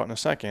talk about in a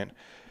second.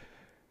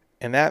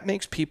 And that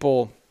makes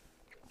people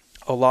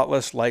a lot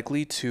less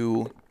likely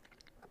to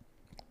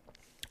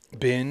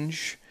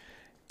binge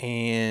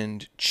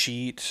and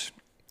cheat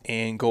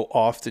and go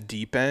off the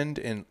deep end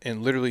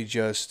and literally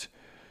just,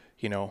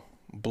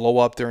 blow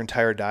up their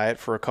entire diet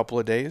for a couple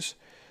of days,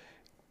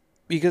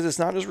 because it's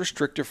not as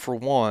restrictive for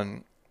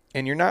one,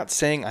 and you're not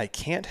saying I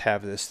can't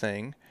have this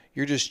thing.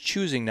 You're just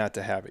choosing not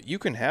to have it. You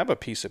can have a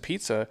piece of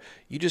pizza.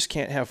 You just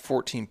can't have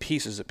 14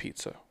 pieces of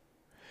pizza.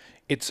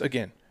 It's,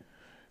 again,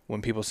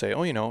 when people say,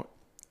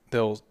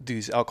 they'll do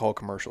these alcohol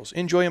commercials.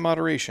 Enjoy in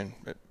moderation.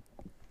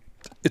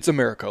 It's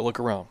America. Look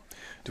around.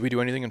 Do we do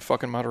anything in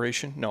fucking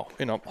moderation? No.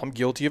 I'm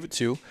guilty of it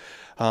too.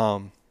 I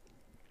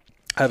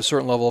have a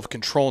certain level of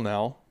control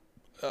now.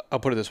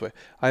 I'll put it this way.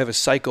 I have a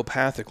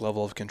psychopathic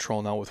level of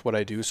control now with what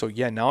I do. So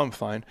yeah, now I'm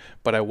fine,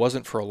 but I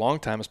wasn't for a long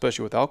time,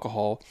 especially with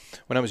alcohol.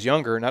 When I was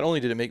younger, not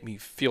only did it make me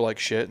feel like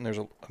shit, and there's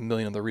a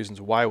million other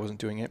reasons why I wasn't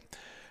doing it,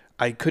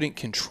 I couldn't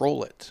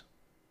control it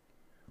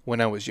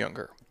when I was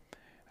younger.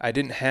 I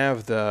didn't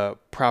have the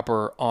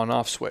proper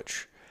on-off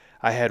switch.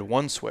 I had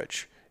one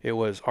switch. It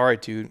was, all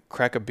right, dude,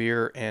 crack a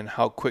beer, and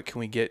how quick can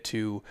we get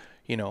to,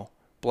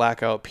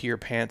 blackout, pee your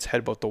pants,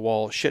 headbutt the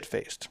wall,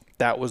 shit-faced.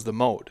 That was the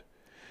mode.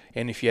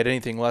 And if you had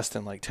anything less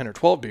than like 10 or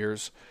 12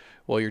 beers,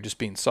 well, you're just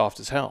being soft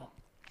as hell.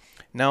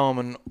 Now I'm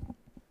an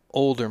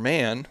older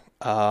man.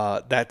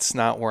 That's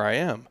not where I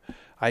am.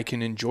 I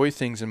can enjoy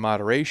things in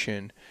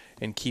moderation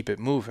and keep it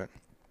moving.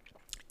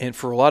 And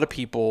for a lot of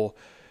people,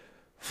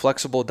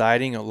 flexible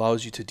dieting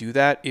allows you to do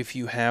that if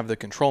you have the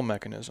control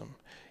mechanism.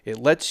 It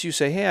lets you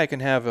say, hey, I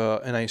can have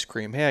an ice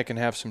cream. Hey, I can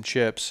have some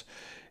chips.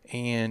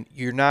 And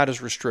you're not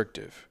as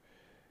restrictive.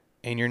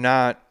 And you're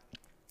not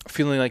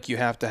feeling like you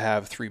have to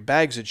have 3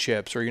 bags of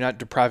chips, or you're not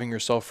depriving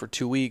yourself for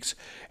 2 weeks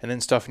and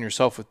then stuffing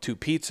yourself with 2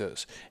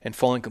 pizzas and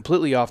falling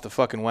completely off the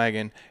fucking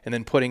wagon and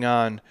then putting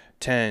on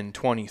 10,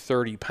 20,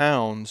 30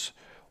 pounds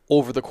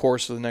over the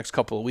course of the next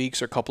couple of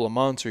weeks or couple of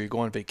months, or you go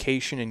on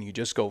vacation and you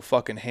just go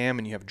fucking ham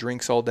and you have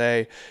drinks all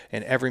day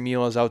and every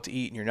meal is out to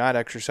eat and you're not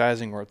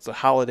exercising, or it's the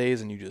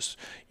holidays and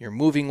you're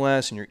moving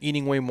less and you're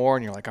eating way more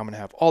and you're like, I'm going to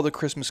have all the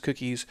Christmas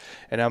cookies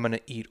and I'm going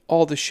to eat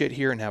all the shit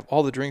here and have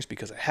all the drinks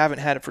because I haven't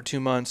had it for 2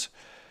 months.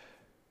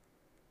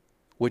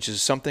 Which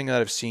is something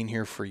that I've seen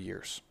here for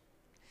years,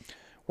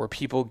 where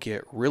people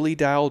get really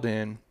dialed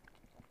in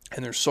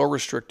and they're so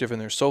restrictive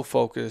and they're so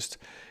focused,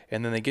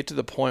 and then they get to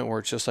the point where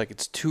it's just like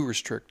it's too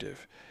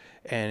restrictive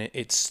and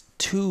it's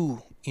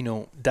too,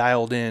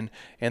 dialed in,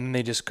 and then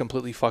they just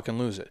completely fucking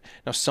lose it.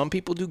 Now, some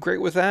people do great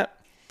with that,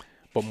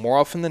 but more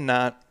often than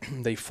not,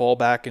 they fall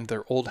back into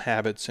their old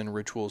habits and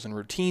rituals and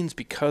routines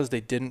because they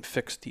didn't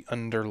fix the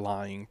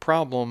underlying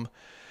problem.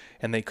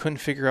 And they couldn't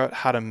figure out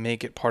how to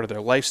make it part of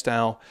their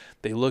lifestyle.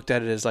 They looked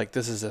at it as like,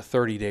 this is a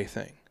 30-day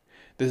thing.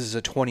 This is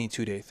a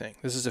 22-day thing.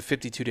 This is a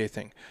 52-day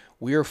thing.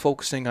 We are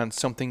focusing on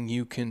something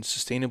you can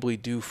sustainably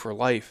do for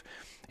life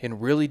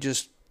and really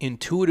just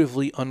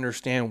intuitively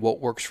understand what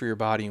works for your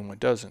body and what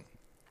doesn't.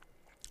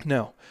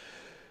 Now,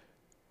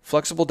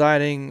 flexible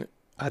dieting,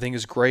 I think,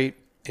 is great.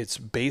 It's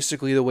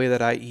basically the way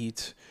that I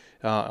eat.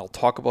 I'll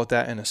talk about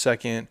that in a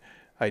second.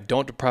 I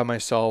don't deprive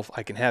myself.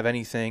 I can have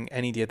anything,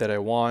 any day that I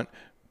want.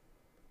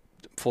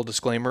 Full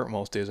disclaimer,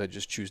 most days I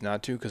just choose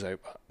not to because I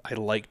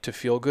like to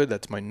feel good.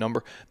 That's the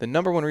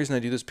number one reason I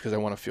do this, because I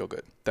want to feel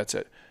good. That's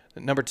it. The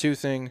number 2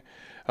 thing,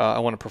 I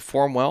want to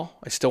perform well.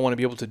 I still want to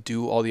be able to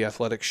do all the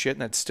athletic shit,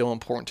 and that's still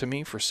important to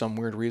me for some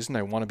weird reason.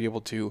 I want to be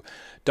able to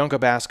dunk a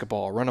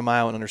basketball, run a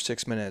mile in under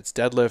 6 minutes,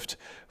 deadlift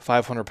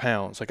 500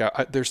 pounds. Like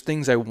there's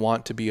things I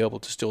want to be able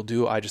to still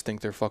do. I just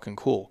think they're fucking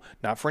cool.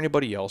 Not for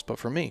anybody else, but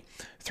for me.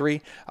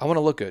 3, I want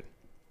to look good.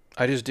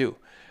 I just do.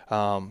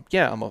 I'm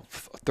a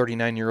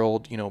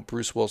 39-year-old,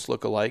 Bruce Willis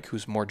lookalike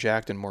who's more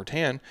jacked and more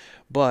tan,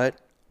 but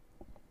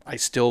I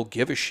still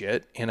give a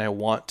shit, and I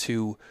want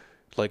to,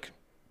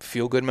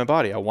 feel good in my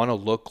body. I want to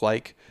look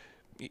like,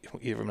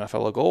 even if I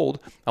look old,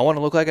 I want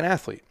to look like an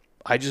athlete.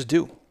 I just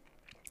do.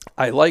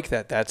 I like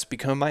that. That's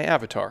become my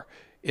avatar.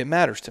 It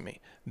matters to me.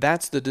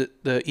 That's the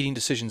eating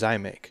decisions I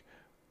make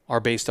are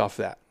based off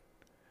that.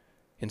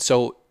 And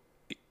so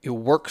it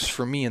works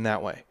for me in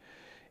that way.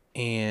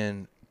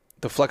 And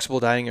the flexible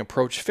dieting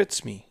approach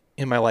fits me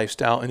in my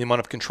lifestyle and the amount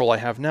of control I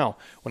have now.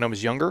 When I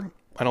was younger,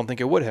 I don't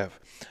think it would have.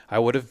 I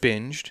would have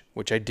binged,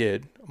 which I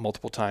did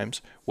multiple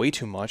times, way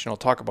too much, and I'll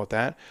talk about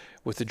that.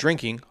 With the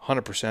drinking,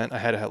 100%, I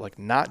had to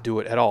not do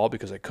it at all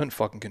because I couldn't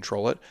fucking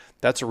control it.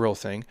 That's a real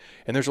thing.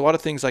 And there's a lot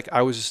of things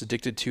I was just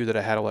addicted to that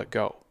I had to let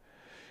go.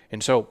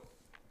 And so,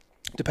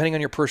 depending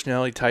on your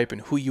personality type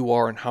and who you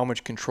are and how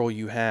much control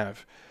you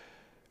have,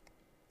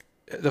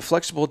 the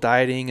flexible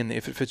dieting and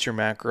if it fits your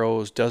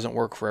macros doesn't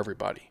work for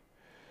everybody.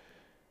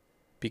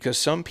 Because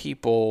some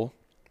people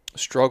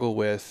struggle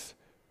with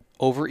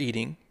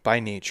overeating by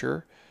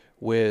nature,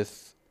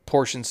 with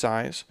portion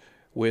size,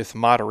 with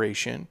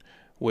moderation,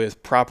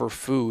 with proper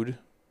food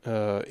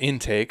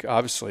intake,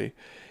 obviously.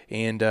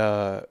 And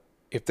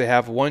if they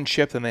have 1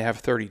 chip, then they have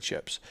 30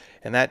 chips.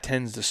 And that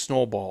tends to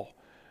snowball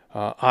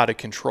out of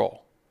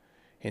control.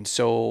 And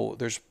so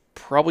there's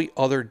probably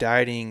other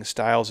dieting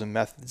styles and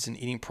methods and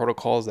eating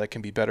protocols that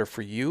can be better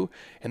for you.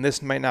 And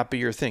this might not be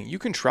your thing. You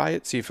can try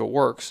it, see if it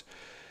works.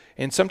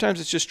 And sometimes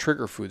it's just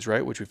trigger foods,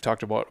 right? Which we've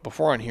talked about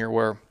before on here,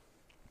 where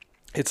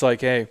it's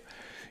like, hey,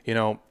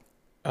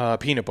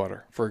 peanut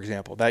butter, for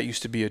example. That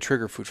used to be a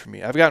trigger food for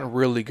me. I've gotten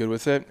really good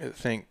with it.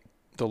 Thank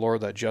the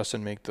Lord that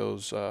Justin make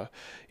those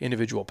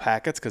individual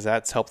packets, because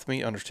that's helped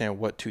me understand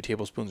what 2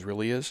 tablespoons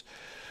really is.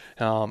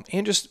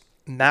 And just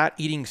not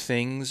eating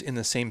things in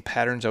the same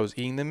patterns I was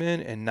eating them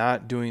in, and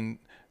not doing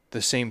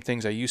the same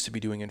things I used to be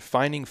doing, and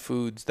finding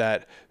foods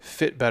that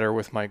fit better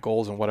with my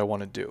goals and what I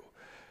want to do.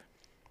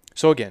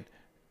 So again,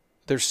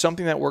 there's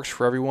something that works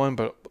for everyone,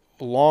 but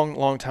a long,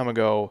 long time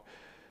ago,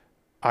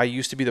 I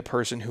used to be the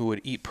person who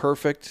would eat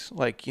perfect,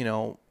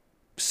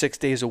 6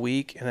 days a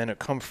week, and then it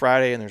come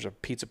Friday, and there's a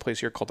pizza place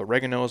here called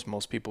Oregano's.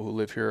 Most people who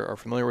live here are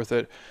familiar with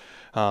it.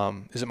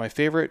 Is it my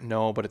favorite?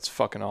 No, but it's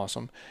fucking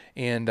awesome.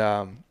 And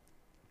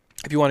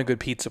if you want a good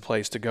pizza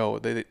place to go,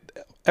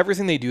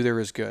 everything they do there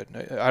is good.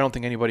 I don't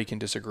think anybody can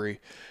disagree.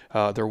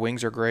 Their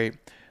wings are great.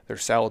 Their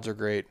salads are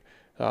great.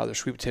 Their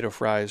sweet potato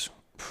fries,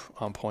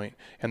 on point.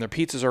 And their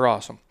pizzas are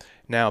awesome.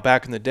 Now,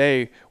 back in the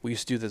day, we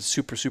used to do the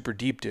super, super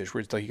deep dish where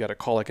it's like you got to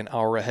call like an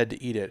hour ahead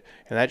to eat it.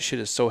 And that shit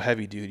is so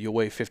heavy, dude. You'll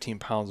weigh 15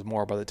 pounds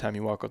more by the time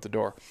you walk out the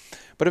door.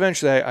 But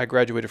eventually, I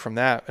graduated from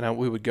that, and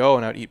we would go,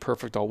 and I'd eat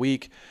perfect all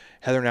week.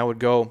 Heather and I would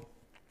go,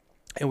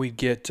 and we'd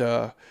get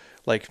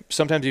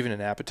sometimes even an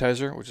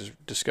appetizer, which is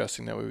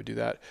disgusting that we would do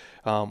that,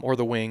 or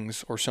the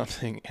wings or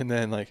something. And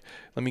then let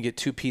me get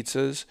 2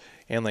 pizzas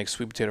and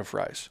sweet potato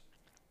fries.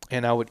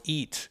 And I would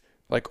eat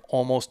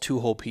almost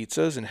 2 whole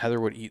pizzas, and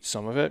Heather would eat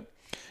some of it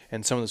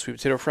and some of the sweet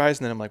potato fries.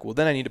 And then I'm like, well,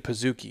 then I need a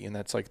Pizookie. And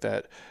that's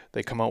that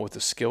they come out with the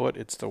skillet.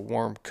 It's the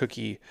warm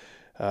cookie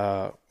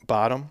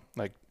bottom,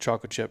 like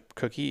chocolate chip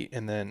cookie,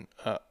 and then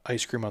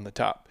ice cream on the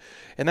top.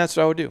 And that's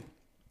what I would do.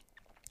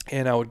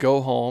 And I would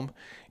go home,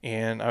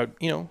 and I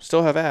would,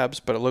 still have abs,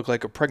 but I look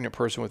like a pregnant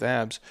person with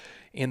abs,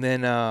 and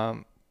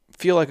then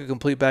feel like a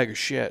complete bag of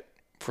shit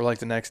for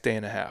the next day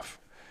and a half.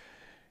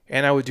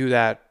 And I would do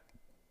that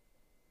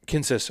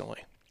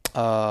consistently.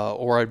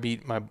 Or I'd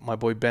meet my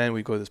boy Ben.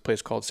 We'd go to this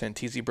place called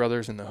Santisi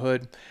Brothers in the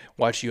hood,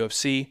 watch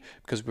UFC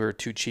because we were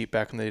too cheap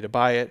back in the day to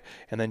buy it,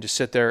 and then just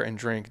sit there and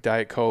drink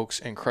Diet Cokes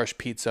and crush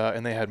pizza,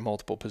 and they had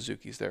multiple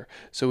Pizookies there.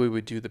 So we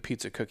would do the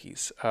pizza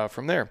cookies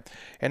from there.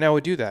 And I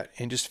would do that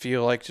and just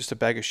feel like just a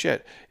bag of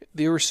shit.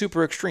 They were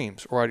super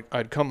extremes. Or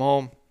I'd come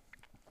home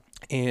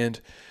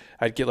and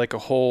I'd get a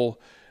whole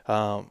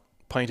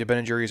pint of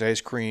Ben & Jerry's ice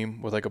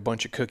cream with a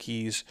bunch of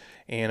cookies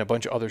and a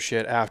bunch of other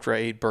shit after I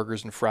ate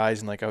burgers and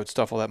fries, and I would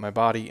stuff all that in my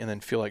body and then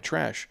feel like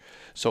trash.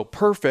 So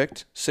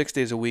perfect 6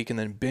 days a week, and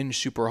then binge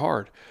super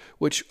hard,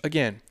 which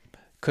again,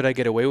 could I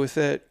get away with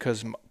it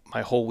because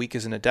my whole week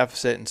is in a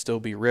deficit and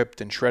still be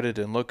ripped and shredded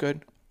and look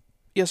good?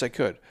 Yes, I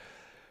could.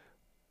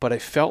 But I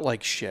felt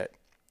like shit,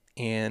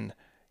 and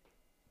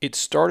it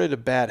started a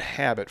bad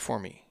habit for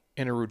me.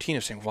 In a routine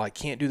of saying, well, I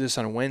can't do this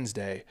on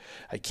Wednesday.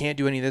 I can't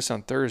do any of this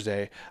on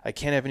Thursday. I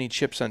can't have any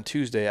chips on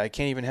Tuesday. I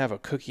can't even have a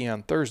cookie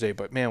on Thursday.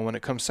 But man, when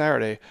it comes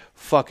Saturday,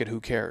 fuck it,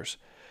 who cares?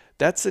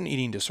 That's an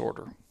eating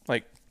disorder.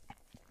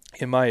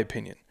 In my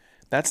opinion,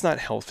 that's not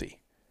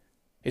healthy.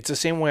 It's the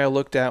same way I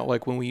looked at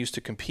when we used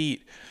to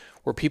compete,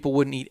 where people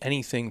wouldn't eat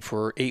anything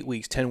for 8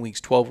 weeks, 10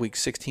 weeks, 12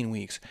 weeks, 16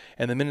 weeks.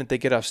 And the minute they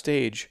get off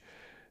stage,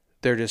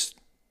 they're just,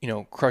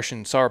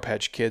 crushing Sour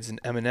Patch Kids and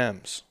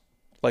M&Ms.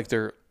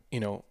 They're,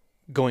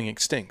 going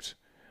extinct.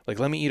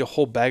 Let me eat a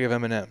whole bag of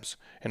M&Ms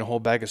and a whole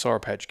bag of Sour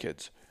Patch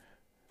Kids.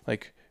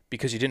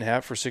 Because you didn't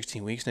have it for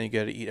 16 weeks, now you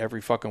got to eat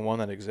every fucking one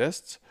that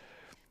exists.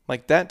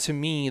 That, to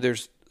me,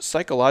 there's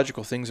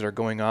psychological things that are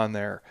going on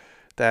there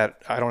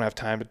that I don't have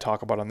time to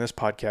talk about on this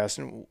podcast.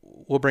 And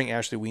we'll bring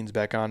Ashley Weens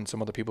back on.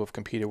 Some other people have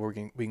competed where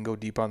we can go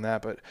deep on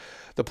that. But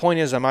the point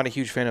is, I'm not a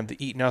huge fan of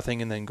the eat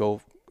nothing and then go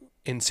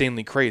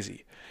insanely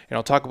crazy. And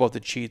I'll talk about the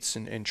cheats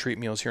and treat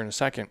meals here in a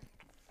second.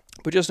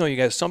 But just know, you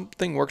guys,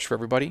 something works for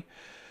everybody,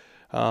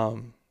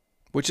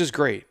 which is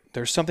great.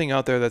 There's something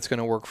out there that's going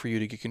to work for you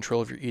to get control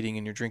of your eating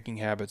and your drinking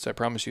habits. I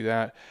promise you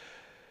that.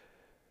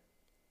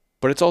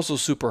 But it's also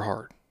super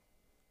hard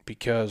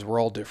because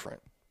we're all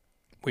different.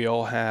 We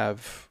all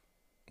have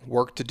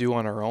work to do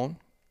on our own.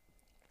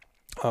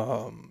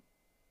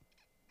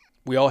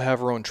 We all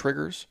have our own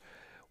triggers.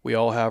 We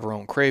all have our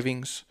own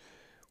cravings.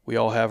 We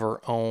all have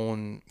our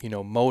own,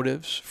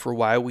 motives for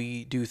why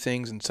we do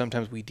things. And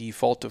sometimes we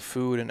default to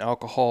food and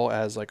alcohol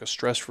as a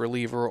stress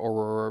reliever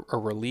or a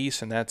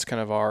release. And that's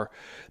kind of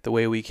the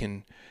way we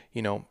can,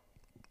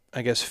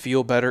 I guess,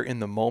 feel better in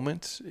the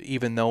moment,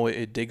 even though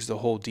it digs the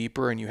hole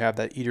deeper and you have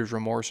that eater's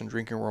remorse and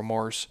drinking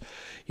remorse,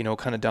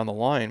 kind of down the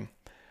line.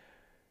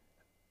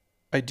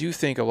 I do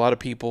think a lot of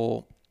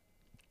people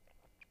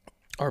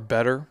are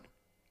better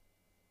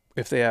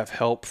if they have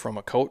help from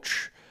a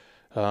coach,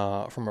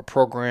 from a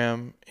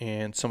program,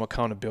 and some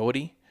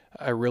accountability.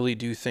 I really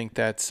do think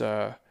that's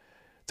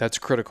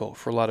critical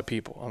for a lot of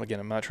people. Again,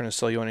 I'm not trying to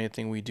sell you on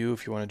anything we do.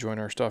 If you want to join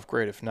our stuff,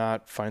 great. If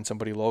not, find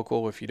somebody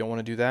local. If you don't want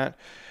to do that,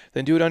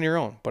 then do it on your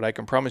own. But I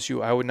can promise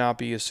you, I would not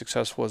be as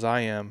successful as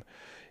I am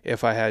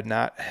if I had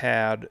not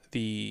had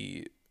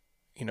the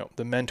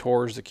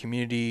mentors, the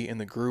community, and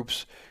the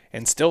groups,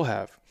 and still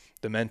have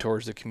the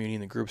mentors, the community,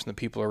 and the groups and the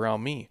people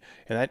around me.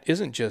 And that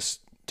isn't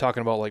just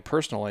talking about like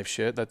personal life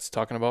shit. That's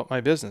talking about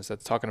my business.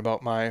 That's talking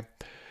about my,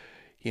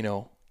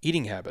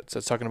 eating habits.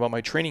 That's talking about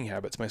my training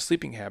habits, my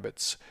sleeping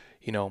habits.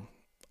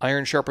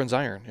 Iron sharpens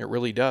iron. It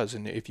really does.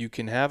 And if you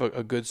can have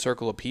a good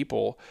circle of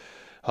people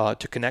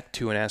to connect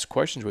to and ask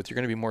questions with, you're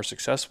going to be more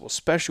successful,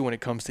 especially when it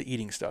comes to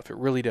eating stuff. It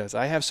really does.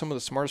 I have some of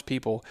the smartest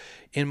people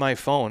in my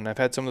phone. I've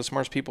had some of the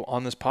smartest people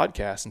on this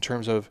podcast in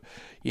terms of,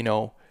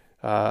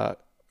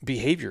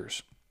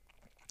 behaviors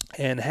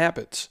and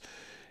habits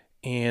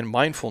and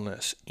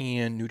mindfulness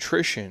and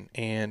nutrition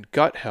and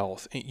gut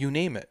health, you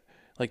name it.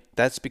 Like,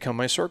 that's become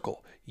my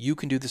circle. You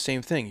can do the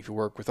same thing if you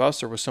work with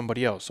us or with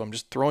somebody else. So I'm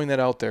just throwing that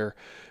out there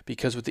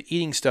because with the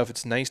eating stuff,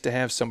 it's nice to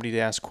have somebody to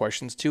ask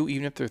questions to,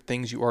 even if they're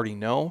things you already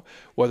know,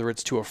 whether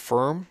it's to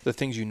affirm the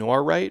things you know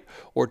are right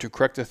or to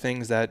correct the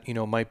things that,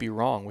 might be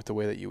wrong with the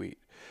way that you eat.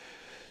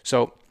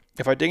 So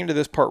if I dig into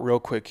this part real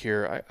quick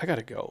here, I got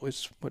to go.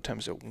 What time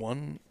is it?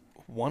 1:05.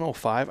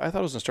 I thought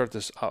I was going to start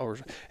this hour.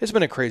 It's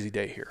been a crazy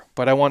day here,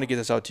 but I want to get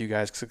this out to you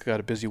guys because I've got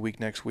a busy week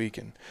next week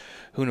and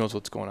who knows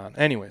what's going on.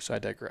 Anyways, I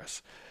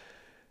digress.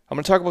 I'm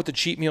going to talk about the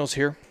cheat meals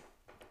here,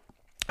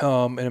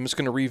 and I'm just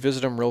going to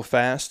revisit them real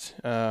fast.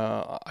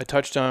 I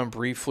touched on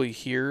briefly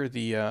here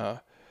the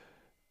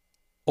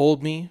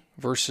old me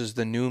versus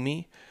the new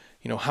me.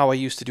 How I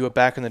used to do it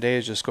back in the day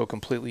is just go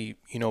completely,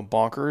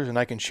 bonkers, and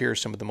I can share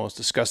some of the most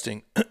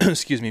disgusting,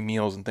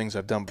 meals and things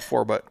I've done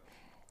before, but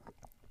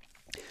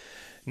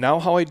now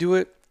how I do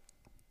it,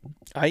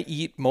 I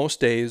eat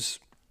most days,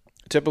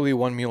 typically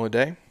one meal a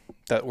day.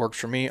 That works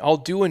for me. I'll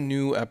do a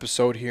new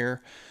episode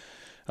here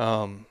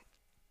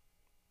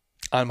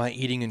on my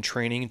eating and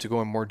training to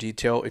go in more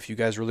detail. If you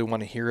guys really want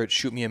to hear it,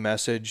 shoot me a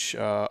message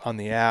on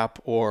the app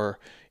or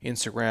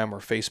Instagram or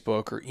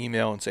Facebook or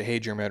email and say, hey,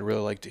 Jeremy, I'd really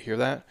like to hear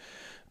that.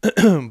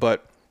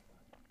 But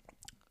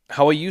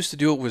how I used to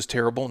do it was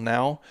terrible.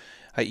 Now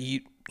I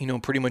eat,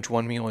 pretty much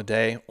one meal a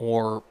day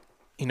or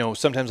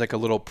sometimes like a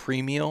little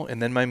pre-meal and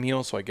then my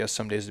meal. So I guess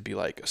some days it'd be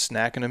like a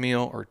snack and a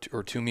meal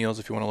or two meals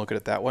if you want to look at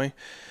it that way.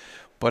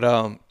 But,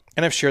 and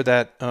I've shared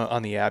that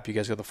on the app. You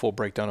guys got the full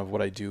breakdown of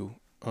what I do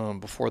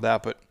before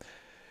that, but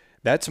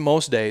that's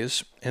most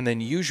days. And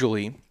then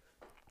usually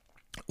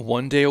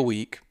one day a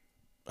week,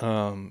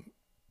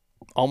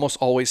 almost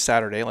always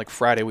Saturday, like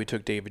Friday, we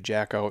took David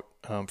Jack out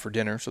for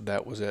dinner. So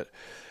that was it.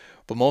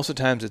 But most of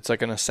the times it's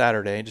like on a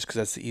Saturday, just because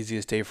that's the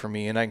easiest day for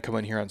me. And I can come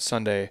in here on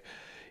Sunday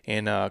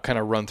and kind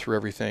of run through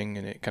everything,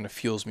 and it kind of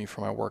fuels me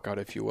for my workout,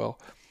 if you will.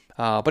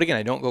 But again,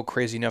 I don't go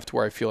crazy enough to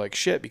where I feel like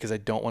shit because I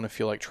don't want to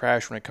feel like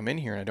trash when I come in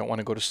here, and I don't want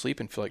to go to sleep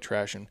and feel like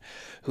trash. And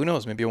who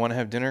knows, maybe I want to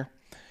have dinner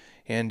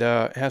and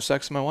have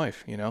sex with my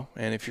wife,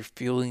 And if you're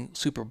feeling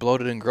super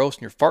bloated and gross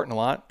and you're farting a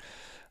lot,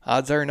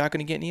 odds are you're not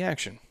going to get any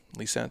action. At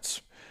least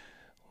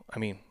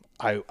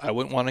I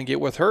wouldn't want to get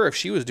with her if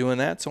she was doing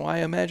that, so I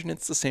imagine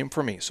it's the same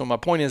for me. So my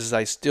point is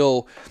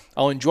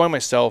I'll enjoy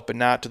myself, but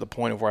not to the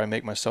point of where I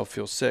make myself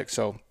feel sick.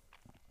 So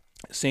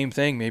same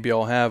thing, maybe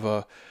I'll have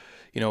a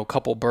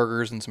couple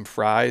burgers and some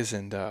fries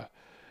and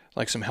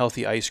like some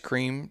healthy ice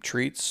cream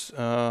treats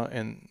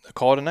and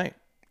call it a night.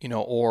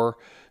 Or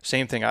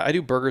same thing, I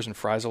do burgers and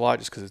fries a lot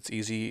just because it's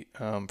easy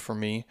for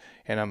me,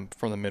 and I'm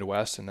from the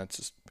Midwest, and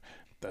that's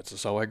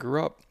just how I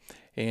grew up.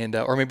 And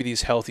or maybe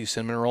these healthy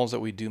cinnamon rolls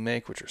that we do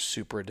make, which are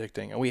super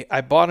addicting.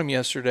 I bought them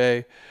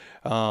yesterday,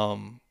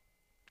 but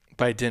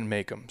I didn't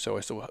make them, so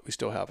we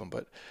still have them.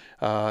 But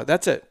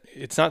that's it.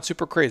 It's not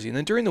super crazy. And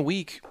then during the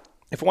week,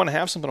 if I want to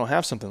have something, I'll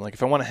have something. Like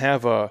if I want to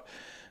have a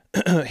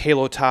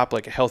Halo Top,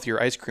 like a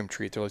healthier ice cream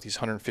treat, they're like these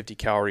 150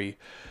 calorie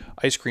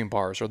ice cream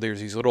bars, or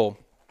there's these little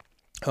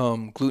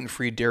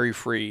gluten-free,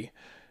 dairy-free.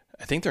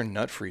 I think they're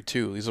nut-free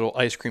too. These little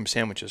ice cream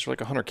sandwiches are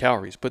like 100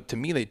 calories, but to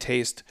me they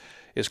taste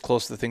as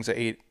close to the things I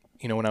ate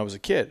when I was a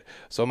kid.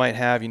 So I might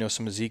have,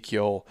 some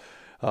Ezekiel,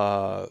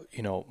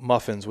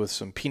 muffins with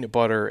some peanut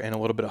butter and a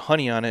little bit of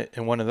honey on it,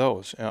 and one of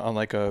those on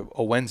like a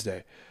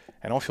Wednesday.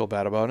 I don't feel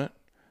bad about it.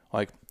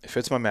 Like, it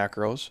fits my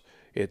macros.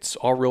 It's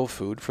all real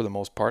food for the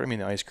most part. I mean,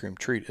 the ice cream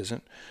treat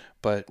isn't,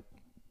 but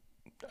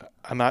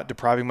I'm not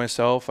depriving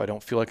myself. I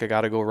don't feel like I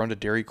got to go run to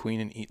Dairy Queen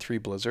and eat 3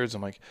 Blizzards.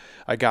 I'm like,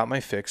 I got my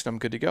fix and I'm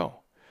good to go.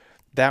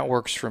 That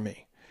works for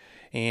me.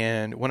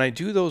 And when I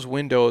do those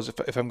windows,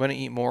 if I'm going to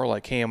eat more,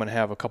 like, hey, I'm going to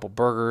have a couple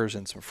burgers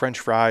and some French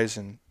fries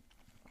and,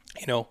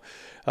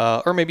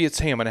 or maybe it's,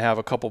 hey, I'm going to have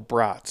a couple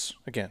brats.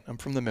 Again, I'm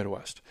from the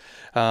Midwest.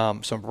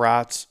 Some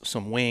brats,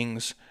 some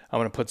wings. I'm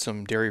going to put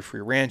some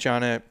dairy-free ranch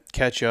on it,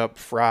 ketchup,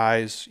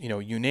 fries,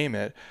 you name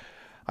it.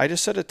 I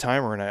just set a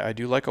timer and I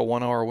do like a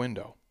 1 hour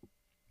window.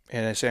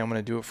 And I say I'm going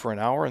to do it for an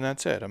hour and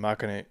that's it. I'm not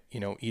going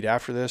to, eat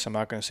after this. I'm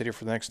not going to sit here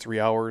for the next 3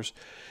 hours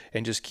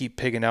and just keep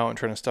pigging out and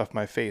trying to stuff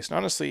my face. And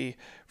honestly,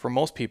 for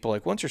most people,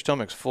 like once your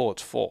stomach's full,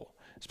 it's full.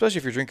 Especially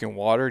if you're drinking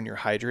water and you're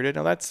hydrated.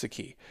 Now that's the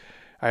key.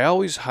 I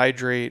always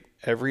hydrate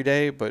every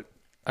day, but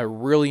I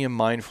really am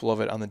mindful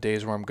of it on the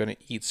days where I'm going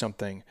to eat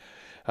something.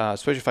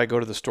 Especially if I go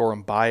to the store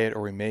and buy it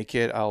or we make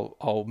it,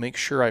 I'll make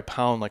sure I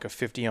pound like a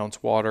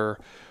 50-ounce water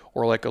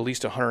or like at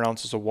least 100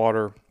 ounces of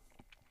water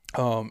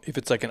if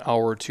it's like an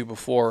hour or two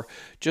before,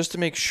 just to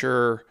make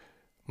sure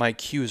my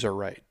cues are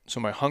right. So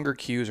my hunger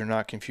cues are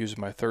not confused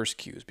with my thirst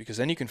cues, because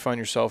then you can find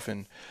yourself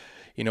in,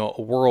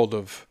 a world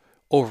of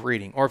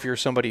overeating. Or if you're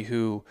somebody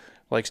who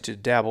likes to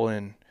dabble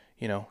in,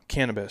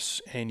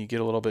 cannabis, and you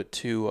get a little bit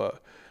too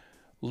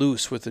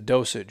loose with the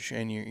dosage,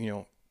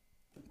 and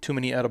too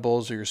many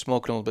edibles, or you're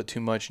smoking a little bit too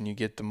much and you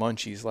get the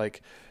munchies,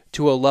 like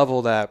to a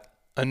level that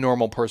a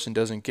normal person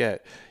doesn't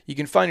get. You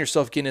can find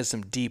yourself getting into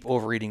some deep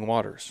overeating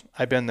waters.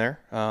 I've been there.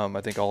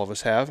 I think all of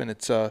us have, and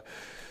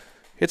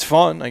it's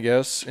fun, I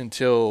guess,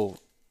 until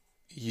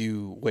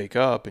you wake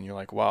up and you're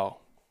like, wow,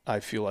 I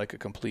feel like a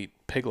complete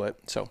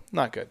piglet. So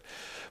not good.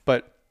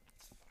 But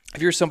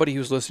if you're somebody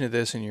who's listening to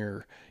this and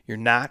you're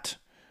not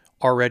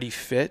already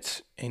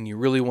fit and you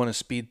really want to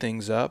speed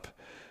things up,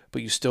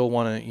 but you still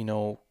want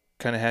to,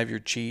 kind of have your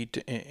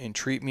cheat and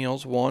treat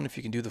meals. One, if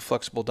you can do the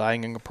flexible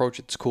dieting approach,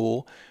 it's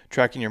cool.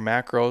 Tracking your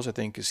macros, I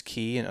think, is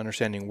key, and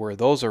understanding where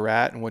those are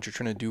at and what you're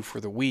trying to do for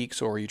the week.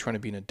 So are you trying to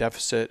be in a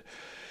deficit?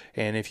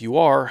 And if you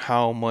are,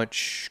 how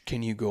much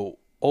can you go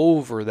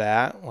over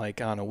that,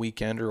 like on a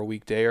weekend or a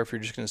weekday? Or if you're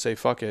just going to say,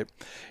 fuck it,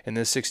 in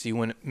this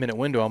 60-minute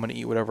window, I'm going to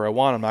eat whatever I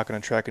want. I'm not going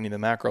to track any of the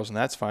macros, and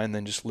that's fine.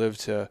 Then just live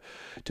to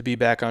be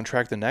back on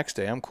track the next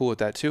day. I'm cool with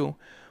that too.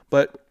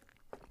 But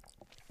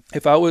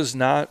if I was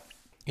not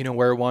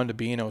where I wanted to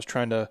be, and I was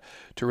trying to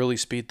really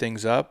speed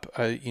things up,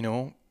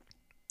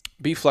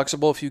 be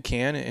flexible if you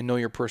can, and know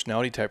your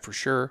personality type for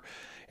sure,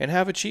 and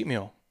have a cheat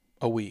meal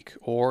a week.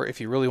 Or if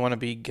you really want to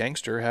be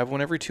gangster, have one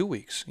every 2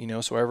 weeks,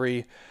 so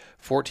every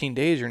 14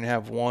 days you're going to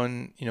have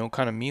one,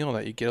 kind of meal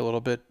that you get a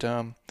little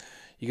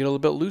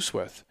bit loose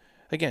with.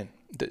 Again,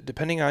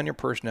 depending on your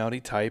personality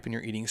type and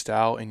your eating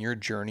style and your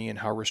journey and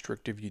how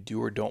restrictive you do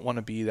or don't want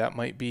to be, that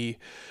might be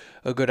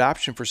a good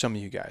option for some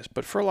of you guys.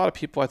 But for a lot of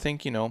people, I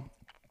think,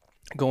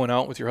 going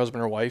out with your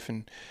husband or wife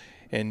and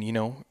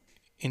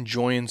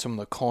enjoying some of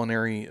the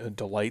culinary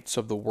delights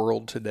of the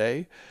world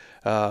today,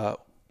 I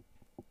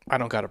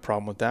don't got a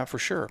problem with that for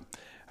sure.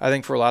 I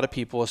think for a lot of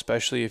people,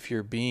 especially if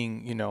you're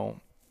being, I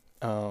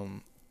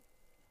don't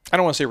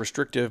want to say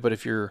restrictive, but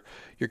if your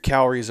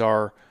calories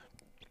are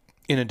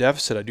in a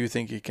deficit, I do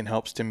think it can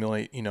help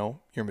stimulate,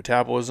 your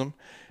metabolism,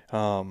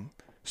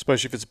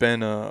 especially if it's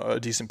been a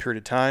decent period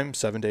of time,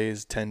 7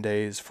 days, 10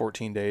 days,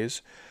 14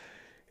 days.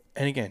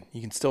 And again,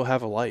 you can still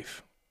have a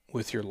life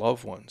with your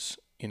loved ones,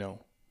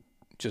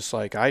 just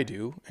like I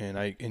do, and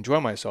I enjoy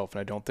myself, and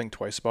I don't think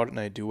twice about it, and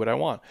I do what I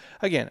want.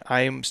 Again,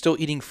 I'm still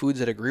eating foods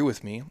that agree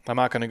with me. I'm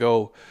not going to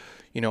go,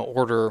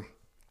 order,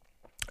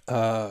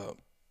 I'm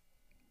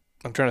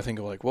trying to think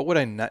of like, what would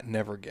I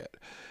never get?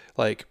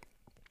 Like,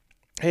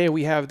 hey,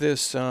 we have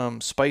this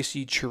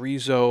spicy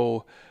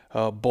chorizo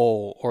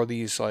bowl, or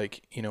these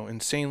like,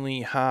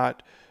 insanely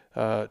hot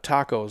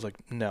tacos.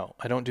 Like, no,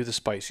 I don't do the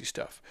spicy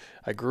stuff.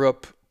 I grew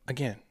up,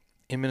 again,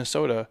 in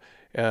Minnesota.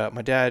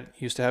 My dad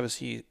used to have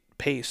us eat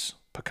pace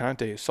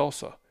picante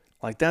salsa.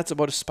 Like, that's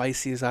about as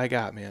spicy as I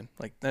got, man.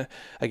 Like,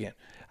 again,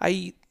 I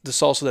eat the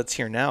salsa that's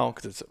here now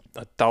because it's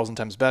 1,000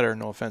 times better.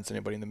 No offense to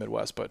anybody in the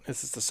Midwest, but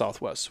this is the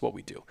Southwest, it's what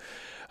we do.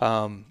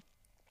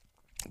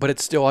 But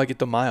it's still, I get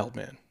the mild,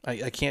 man.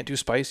 I can't do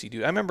spicy,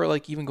 dude. I remember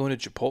like even going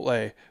to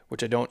Chipotle,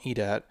 which I don't eat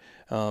at,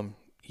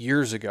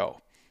 years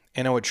ago.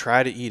 And I would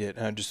try to eat it,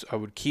 and I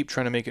would keep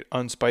trying to make it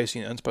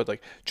unspicy and unspicy.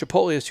 Like,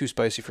 Chipotle is too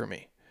spicy for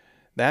me.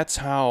 That's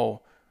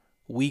how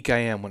weak I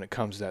am when it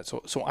comes to that.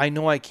 So I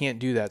know I can't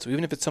do that. So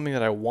even if it's something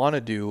that I want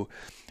to do,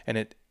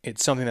 and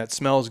it's something that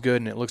smells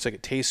good and it looks like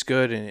it tastes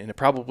good, and it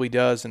probably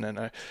does, and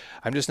then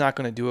I'm just not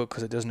going to do it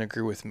because it doesn't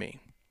agree with me.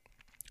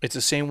 It's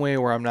the same way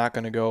where I'm not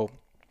going to go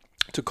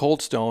to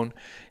Cold Stone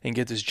and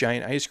get this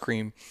giant ice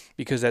cream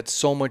because that's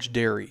so much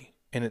dairy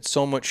and it's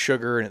so much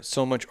sugar and it's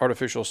so much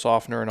artificial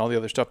softener and all the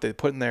other stuff they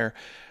put in there.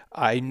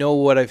 I know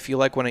what I feel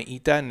like when I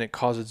eat that, and it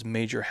causes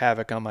major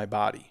havoc on my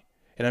body,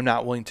 and I'm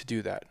not willing to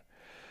do that.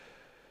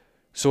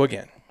 So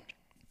again,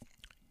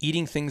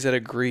 eating things that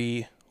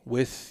agree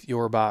with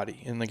your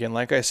body. And again,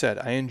 like I said,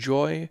 I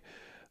enjoy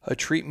a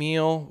treat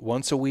meal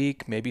once a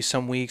week. Maybe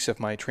some weeks, if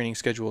my training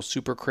schedule is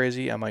super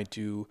crazy, I might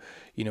do,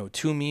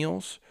 2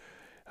 meals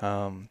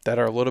that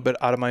are a little bit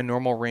out of my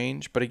normal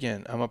range. But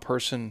again, I'm a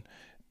person,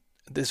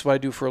 this is what I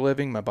do for a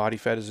living. My body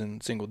fat is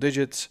in single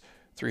digits,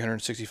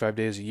 365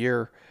 days a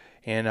year.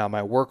 And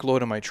my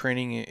workload and my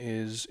training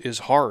is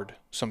hard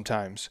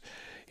sometimes.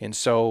 And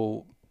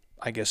so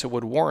I guess it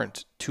would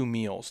warrant 2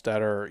 meals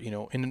that are,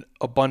 in an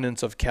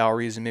abundance of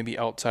calories and maybe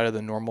outside of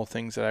the normal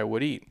things that I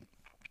would eat.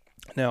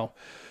 Now,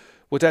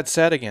 with that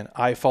said, again,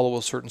 I follow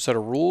a certain set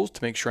of rules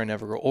to make sure I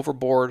never go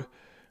overboard,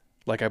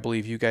 like I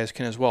believe you guys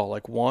can as well.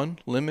 Like, 1,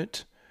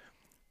 limit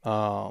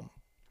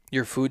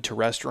your food to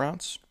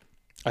restaurants.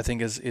 I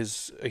think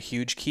is a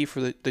huge key for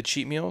the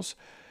cheat meals,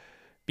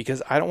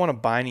 because I don't want to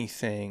buy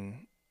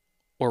anything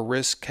or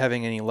risk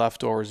having any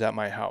leftovers at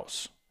my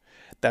house.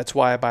 That's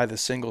why I buy the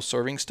single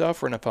serving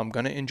stuff, and if I'm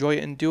going to enjoy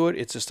it and do it,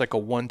 it's just like a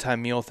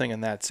one-time meal thing,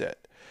 and that's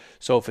it.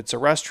 So if it's a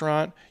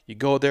restaurant, you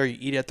go there, you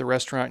eat at the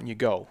restaurant, and you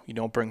go. You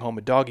don't bring home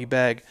a doggy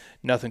bag.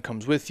 Nothing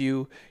comes with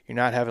you. You're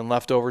not having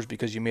leftovers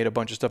because you made a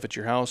bunch of stuff at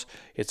your house.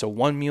 It's a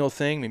one meal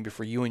thing, maybe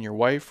for you and your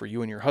wife, or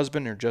you and your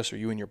husband, or just for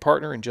you and your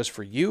partner, and just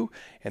for you,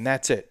 and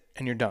that's it,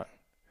 and you're done.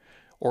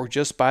 Or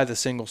just buy the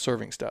single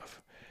serving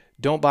stuff.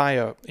 Don't buy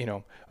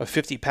a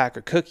 50 pack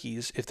of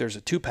cookies if there's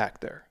a 2-pack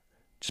there.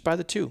 Just buy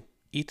the 2.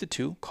 Eat the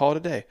 2, call it a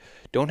day.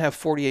 Don't have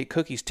 48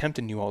 cookies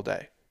tempting you all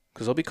day,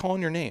 because they'll be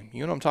calling your name. You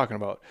know what I'm talking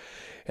about.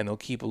 And they'll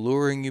keep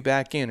luring you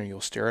back in, or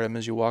you'll stare at them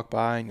as you walk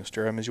by, and you'll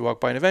stare at them as you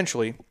walk by, and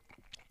eventually,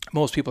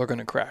 most people are going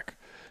to crack.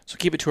 So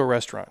keep it to a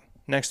restaurant.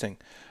 Next thing,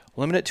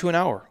 limit it to an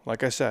hour,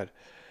 like I said.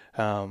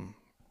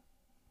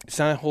 It's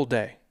not a whole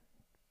day.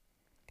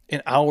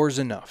 An hour's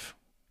enough.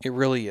 It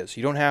really is.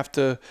 You don't have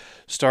to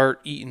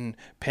start eating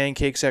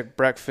pancakes at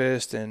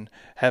breakfast and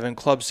having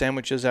club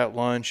sandwiches at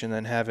lunch and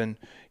then having,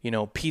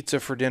 pizza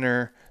for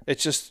dinner.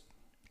 It's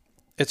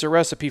a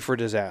recipe for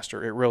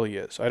disaster. It really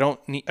is. I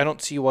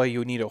don't see why you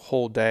would need a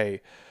whole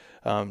day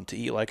to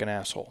eat like an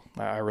asshole.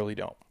 I really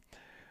don't.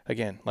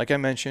 Again, like I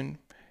mentioned,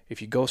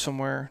 if you go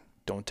somewhere,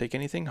 don't take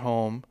anything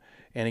home.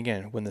 And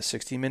again, when the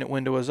 60-minute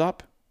window is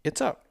up,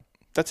 it's up.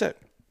 That's it.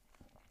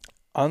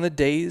 On the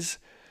days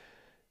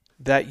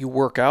that you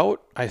work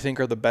out, I think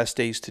are the best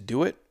days to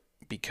do it,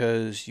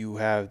 because you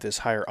have this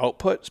higher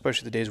output,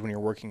 especially the days when you're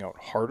working out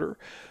harder,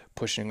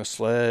 pushing a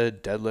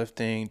sled,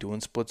 deadlifting,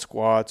 doing split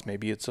squats.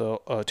 Maybe it's a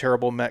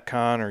terrible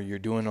Metcon, or you're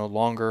doing a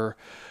longer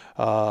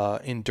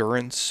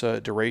endurance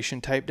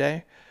duration type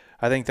day.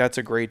 I think that's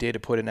a great day to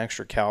put in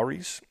extra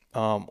calories,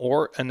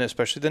 and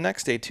especially the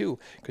next day too,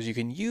 because you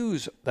can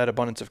use that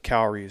abundance of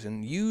calories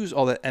and use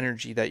all that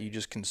energy that you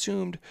just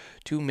consumed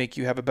to make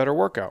you have a better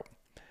workout.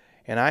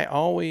 And I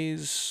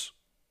always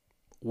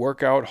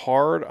work out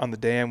hard on the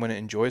day I'm going to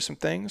enjoy some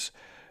things,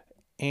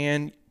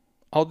 and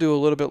I'll do a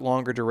little bit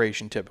longer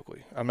duration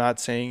typically. I'm not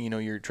saying,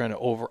 you're trying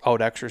to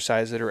out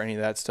exercise it or any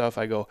of that stuff.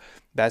 I go,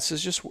 this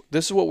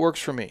is what works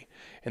for me,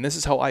 and this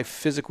is how I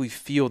physically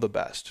feel the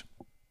best.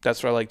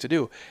 That's what I like to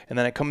do. And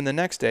then I come in the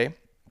next day,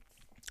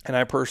 and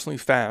I personally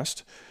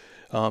fast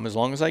as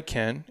long as I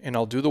can, and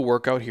I'll do the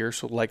workout here.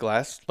 So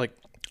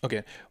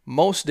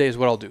most days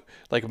what I'll do,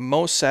 like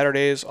most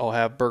Saturdays, I'll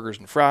have burgers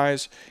and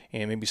fries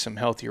and maybe some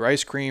healthier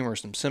ice cream or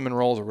some cinnamon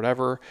rolls or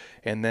whatever.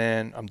 And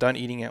then I'm done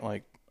eating at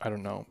 8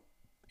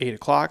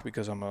 o'clock,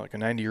 because I'm like a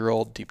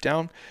 90-year-old deep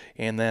down.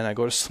 And then I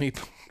go to sleep,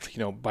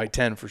 by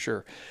 10 for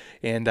sure.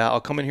 And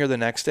I'll come in here the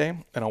next day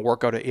and I'll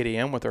work out at 8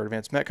 a.m. with our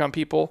advanced Metcon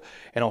people,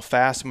 and I'll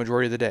fast the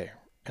majority of the day.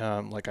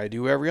 Like I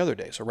do every other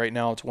day. So right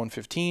now it's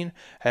 1:15.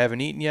 I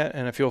haven't eaten yet,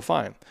 and I feel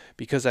fine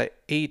because I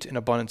ate an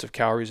abundance of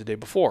calories the day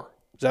before.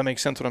 Does that make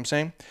sense what I'm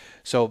saying?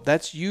 So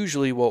that's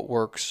usually what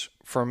works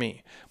for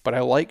me. But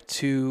I like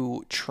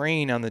to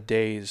train on the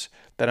days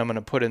that I'm going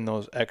to put in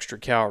those extra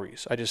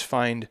calories. I just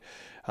find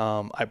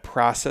I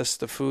process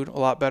the food a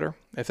lot better,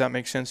 if that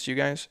makes sense to you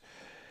guys.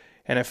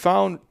 And I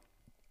found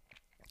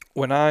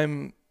when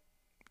I'm,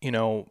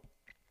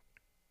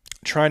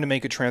 trying to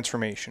make a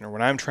transformation, or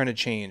when I'm trying to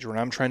change, or when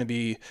I'm trying to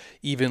be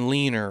even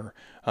leaner,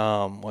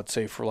 let's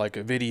say for like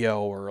a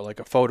video or like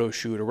a photo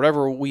shoot or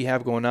whatever we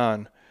have going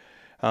on,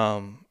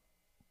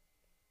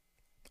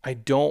 I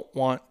don't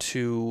want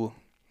to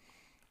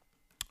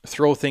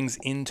throw things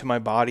into my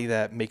body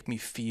that make me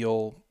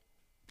feel,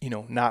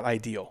 not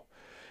ideal.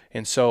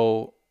 And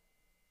so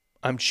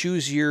I'm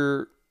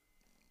choosier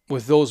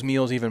with those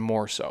meals even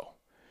more so.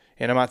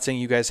 And I'm not saying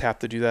you guys have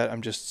to do that.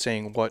 I'm just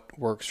saying what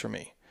works for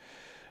me.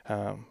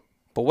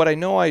 But what I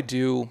know I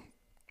do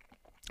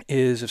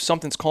is if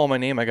something's calling my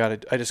name,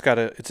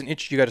 it's an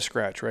itch you got to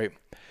scratch, right?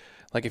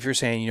 Like if you're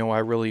saying, I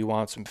really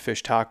want some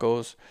fish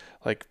tacos,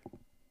 like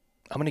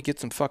I'm going to get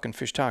some fucking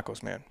fish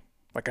tacos, man.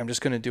 Like I'm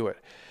just going to do it.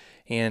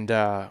 And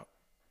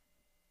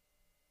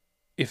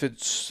if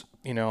it's,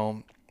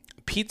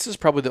 pizza's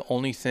probably the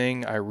only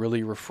thing I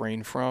really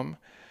refrain from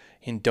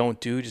and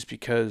don't do, just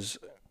because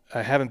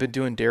I haven't been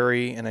doing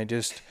dairy, and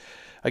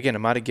again,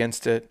 I'm not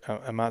against it.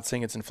 I'm not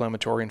saying it's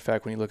inflammatory. In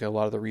fact, when you look at a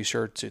lot of the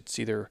research, it's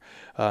either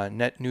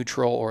net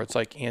neutral or it's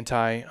like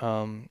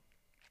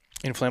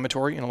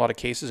anti-inflammatory in a lot of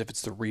cases if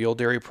it's the real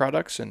dairy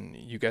products. And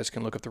you guys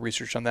can look up the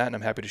research on that, and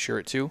I'm happy to share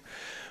it too.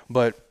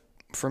 Like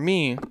for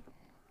me,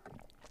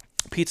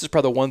 pizza is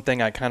probably the one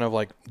thing I kind of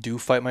like do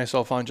fight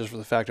myself on, just for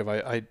the fact of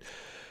I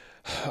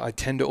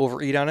tend to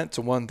overeat on it.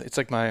 It's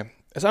like I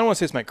don't want to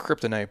say it's my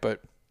kryptonite,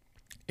 but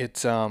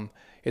it's a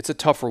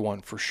tougher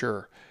one for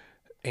sure.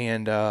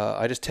 And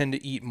I just tend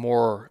to eat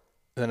more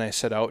than I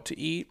set out to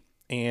eat,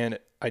 and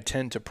I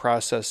tend to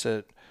process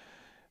it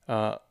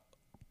not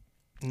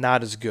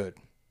as good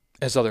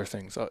as other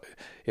things.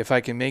 If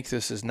I can make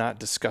this as not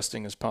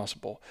disgusting as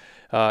possible,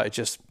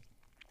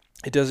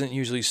 it doesn't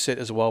usually sit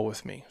as well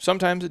with me.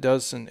 Sometimes it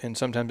does, and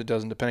sometimes it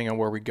doesn't, depending on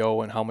where we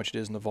go and how much it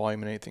is in the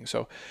volume and anything.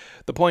 So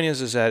the point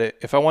is that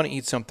if I want to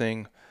eat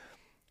something,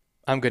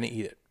 I'm going to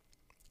eat it.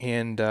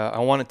 And I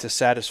want it to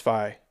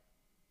satisfy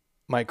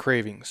my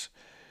cravings.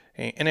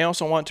 And I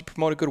also want to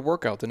promote a good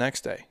workout the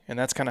next day. And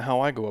that's kind of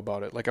how I go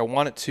about it. Like I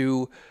want it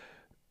to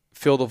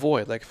fill the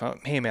void. Like, if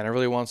hey man, I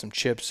really want some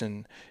chips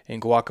and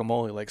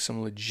guacamole, like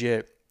some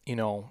legit,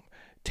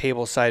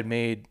 table side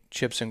made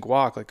chips and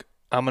guac, like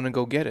I'm going to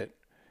go get it.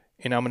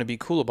 And I'm going to be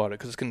cool about it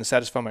because it's going to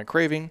satisfy my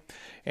craving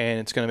and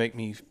it's going to make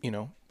me,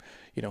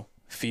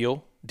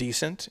 feel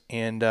decent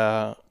and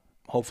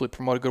hopefully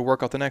promote a good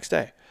workout the next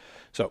day.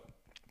 So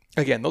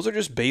again, those are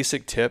just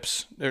basic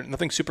tips. They're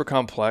nothing super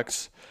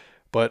complex,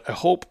 but I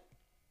hope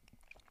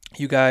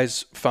you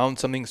guys found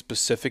something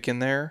specific in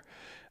there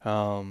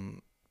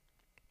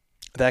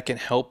that can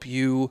help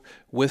you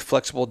with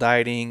flexible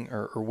dieting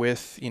or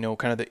with,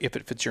 kind of if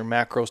it fits your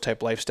macros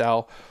type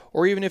lifestyle,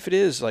 or even if it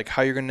is like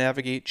how you're going to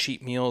navigate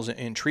cheat meals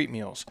and treat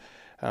meals.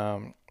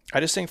 I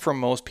just think for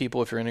most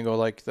people, if you're going to go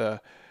like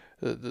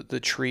the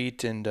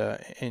treat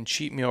and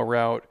cheat meal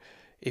route,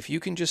 if you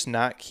can just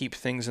not keep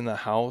things in the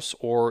house,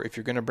 or if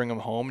you're going to bring them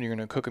home and you're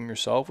going to cook them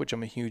yourself, which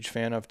I'm a huge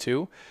fan of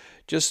too,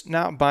 just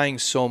not buying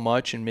so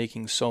much and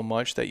making so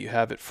much that you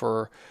have it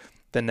for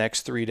the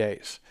next 3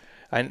 days.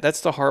 And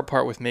that's the hard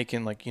part with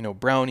making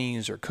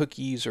brownies or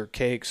cookies or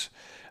cakes.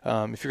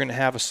 If you're going to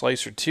have a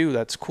slice or two,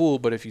 that's cool.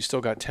 But if you still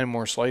got 10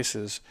 more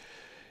slices,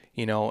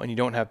 and you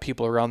don't have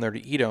people around there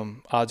to eat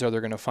them, odds are they're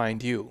going to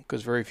find you,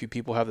 because very few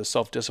people have the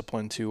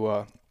self-discipline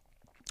to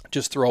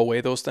just throw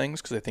away those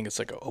things, because they think it's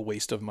like a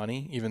waste of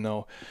money, even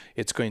though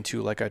it's going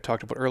to, like I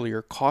talked about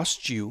earlier,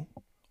 cost you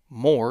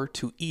more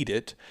to eat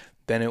it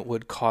than it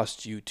would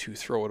cost you to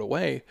throw it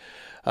away.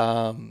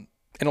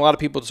 And a lot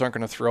of people just aren't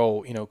going to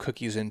throw,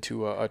 cookies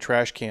into a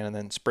trash can and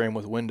then spray them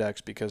with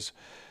Windex, because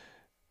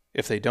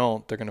if they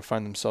don't, they're going to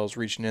find themselves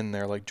reaching in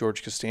there like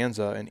George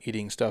Costanza and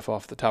eating stuff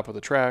off the top of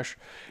the trash,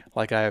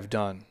 like I have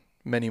done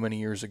many, many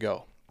years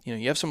ago.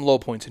 You have some low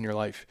points in your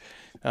life,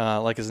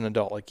 like as an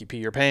adult, like you pee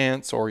your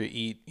pants or you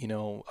eat,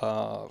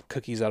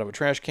 cookies out of a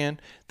trash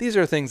can. These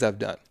are things I've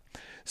done.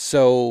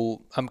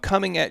 So I'm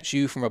coming at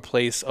you from a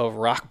place of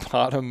rock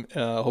bottom,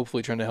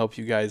 hopefully trying to help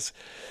you guys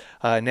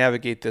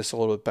navigate this a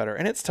little bit better.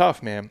 And it's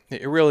tough, man.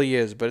 It really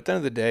is. But at the end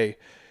of the day,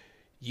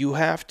 you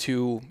have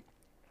to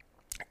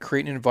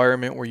create an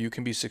environment where you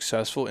can be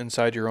successful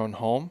inside your own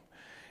home.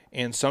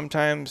 And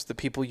sometimes the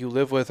people you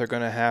live with are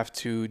going to have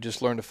to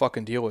just learn to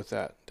fucking deal with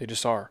that. They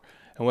just are.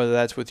 And whether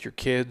that's with your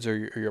kids or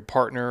your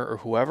partner or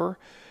whoever,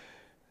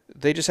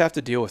 they just have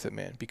to deal with it,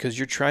 man, because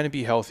you're trying to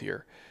be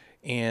healthier.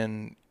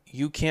 And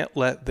you can't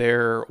let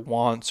their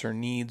wants or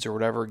needs or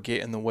whatever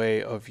get in the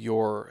way of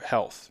your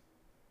health.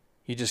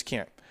 You just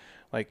can't.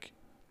 Like,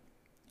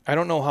 I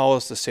don't know how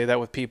else to say that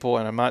with people,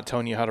 and I'm not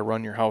telling you how to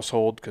run your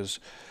household, because,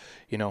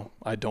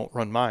 I don't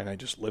run mine. I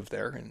just live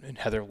there, and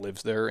Heather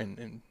lives there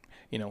and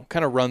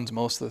kind of runs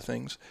most of the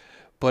things.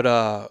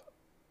 But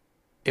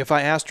if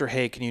I asked her,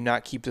 hey, can you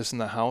not keep this in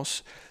the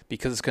house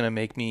because it's going to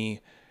make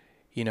me,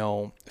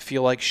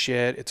 feel like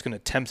shit, it's going to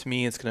tempt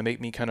me, it's going to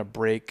make me kind of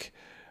break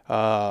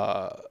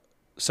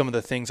some of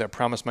the things I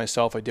promised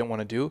myself I didn't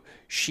want to do,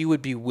 she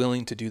would be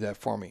willing to do that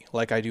for me,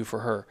 like I do for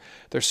her.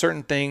 There's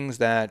certain things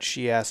that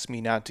she asks me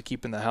not to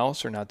keep in the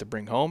house or not to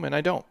bring home, and I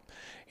don't.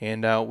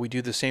 And we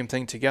do the same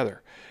thing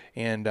together.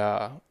 And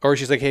or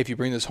she's like, hey, if you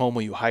bring this home,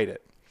 will you hide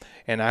it?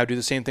 And I would do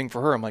the same thing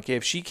for her. I'm like, hey,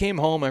 if she came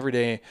home every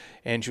day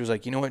and she was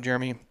like, you know what,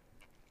 Jeremy,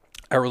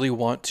 I really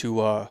want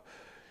to,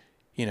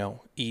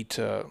 eat.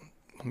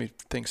 Let me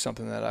think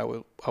something that I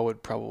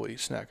would probably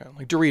snack on,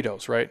 like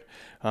Doritos, right?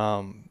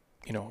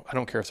 I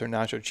don't care if they're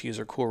nacho cheese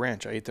or Cool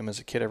Ranch. I ate them as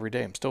a kid every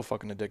day. I'm still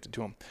fucking addicted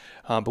to them.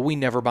 But we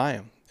never buy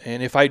them.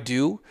 And if I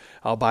do,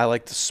 I'll buy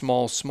like the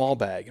small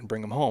bag and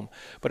bring them home.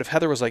 But if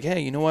Heather was like,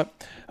 hey, you know what?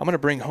 I'm going to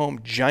bring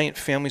home giant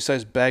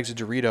family-sized bags of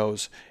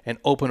Doritos and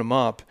open them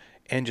up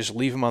and just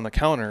leave them on the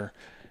counter,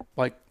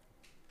 like,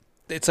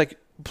 it's like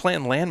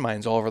planting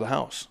landmines all over the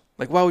house.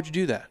 Like, why would you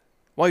do that?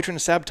 Why are you trying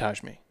to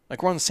sabotage me?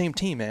 Like, we're on the same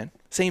team, man.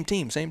 Same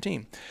team.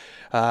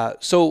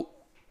 So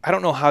I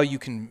don't know how you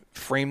can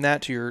frame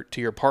that to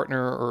your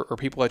partner or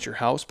people at your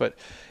house, but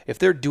if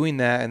they're doing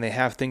that and they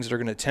have things that are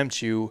going to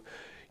tempt you,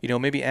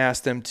 maybe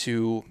ask them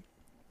to,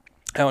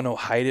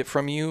 hide it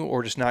from you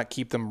or just not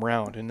keep them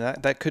around. And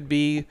that could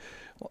be,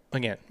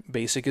 again,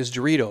 basic as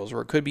Doritos,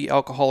 or it could be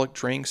alcoholic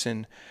drinks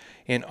and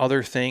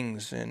other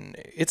things. And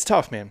it's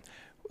tough, man.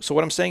 So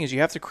what I'm saying is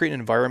you have to create an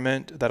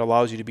environment that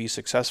allows you to be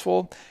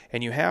successful,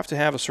 and you have to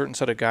have a certain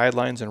set of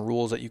guidelines and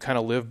rules that you kind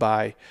of live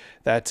by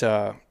that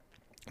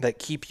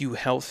keep you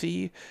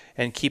healthy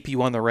and keep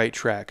you on the right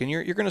track. And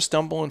you're going to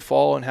stumble and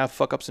fall and have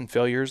fuck ups and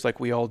failures like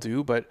we all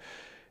do. But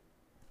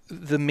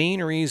the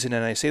main reason,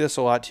 and I say this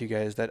a lot to you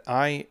guys, that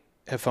I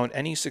have found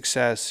any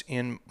success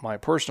in my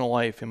personal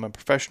life, in my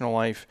professional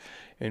life,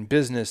 in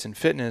business and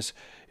fitness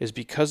is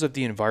because of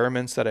the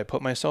environments that I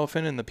put myself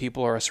in and the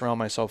people I surround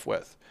myself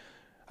with.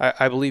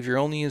 I believe you're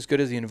only as good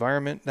as the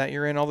environment that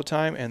you're in all the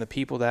time and the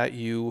people that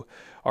you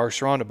are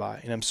surrounded by.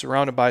 And I'm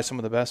surrounded by some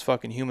of the best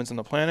fucking humans on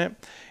the planet.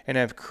 And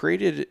I've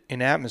created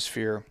an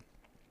atmosphere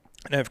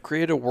and I've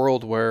created a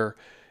world where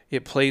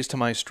it plays to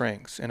my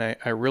strengths. And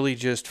I really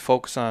just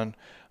focus on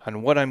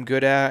what I'm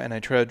good at, and I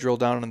try to drill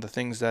down on the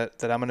things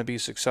that I'm going to be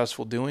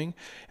successful doing.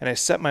 And I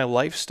set my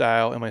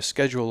lifestyle and my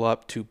schedule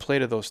up to play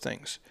to those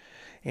things.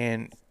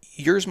 And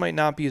yours might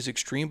not be as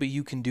extreme, but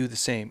you can do the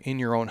same in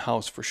your own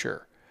house for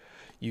sure.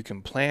 You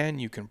can plan,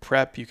 you can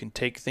prep, you can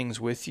take things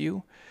with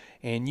you,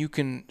 and you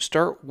can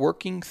start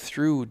working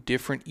through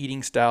different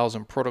eating styles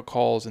and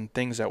protocols and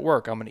things that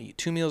work. I'm going to eat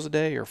 2 meals a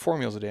day or 4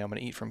 meals a day. I'm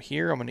going to eat from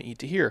here. I'm going to eat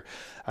to here.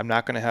 I'm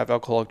not going to have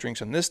alcoholic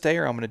drinks on this day,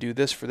 or I'm going to do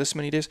this for this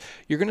many days.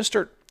 You're going to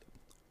start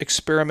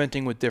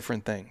experimenting with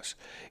different things.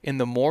 And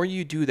the more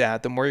you do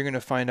that, the more you're going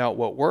to find out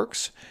what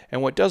works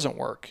and what doesn't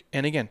work.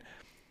 And again,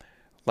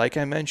 like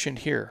I mentioned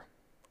here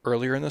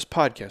earlier in this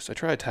podcast, I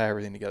try to tie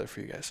everything together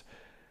for you guys.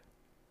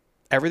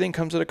 Everything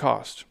comes at a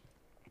cost.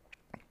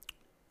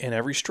 And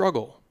every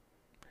struggle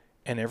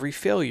and every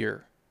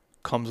failure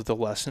comes with a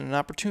lesson and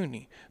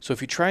opportunity. So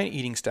if you try an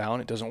eating style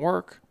and it doesn't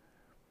work,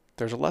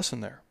 there's a lesson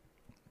there.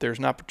 There's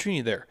an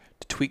opportunity there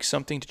to tweak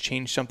something, to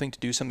change something, to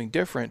do something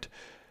different,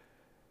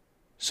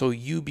 so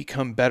you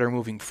become better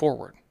moving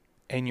forward.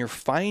 And you're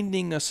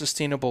finding a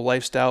sustainable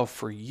lifestyle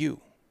for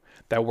you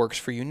that works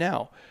for you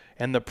now.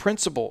 And the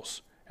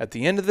principles, at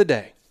the end of the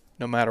day,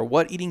 no matter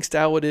what eating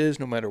style it is,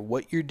 no matter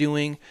what you're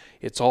doing,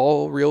 it's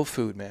all real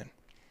food, man.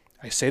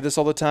 I say this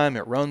all the time.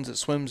 It runs, it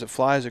swims, it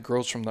flies, it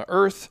grows from the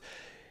earth.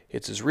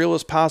 It's as real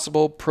as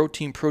possible.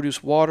 Protein,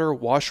 produce, water,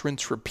 wash,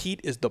 rinse,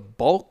 repeat is the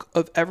bulk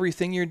of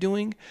everything you're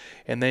doing.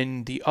 And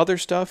then the other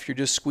stuff, you're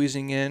just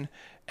squeezing in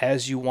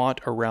as you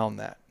want around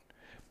that.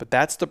 But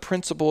that's the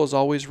principle, is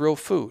always real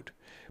food.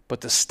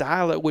 But the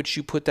style at which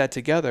you put that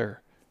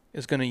together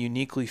is going to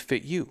uniquely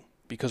fit you,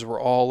 because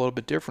we're all a little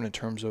bit different in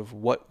terms of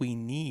what we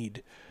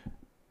need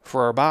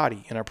for our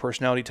body and our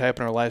personality type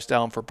and our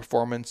lifestyle and for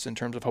performance in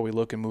terms of how we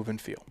look and move and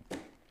feel.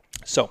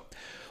 So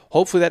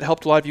hopefully that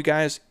helped a lot of you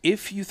guys.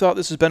 If you thought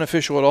this is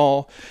beneficial at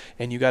all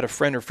and you got a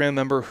friend or family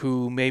member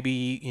who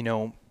maybe,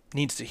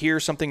 needs to hear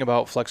something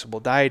about flexible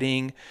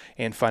dieting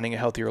and finding a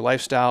healthier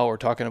lifestyle, or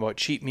talking about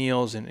cheat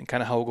meals and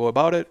kind of how we'll go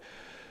about it,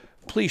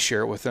 please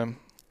share it with them.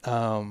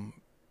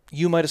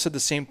 You might have said the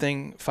same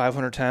thing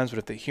 500 times, but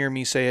if they hear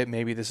me say it,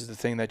 maybe this is the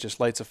thing that just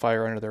lights a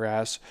fire under their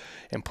ass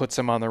and puts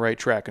them on the right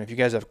track. And if you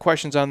guys have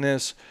questions on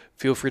this,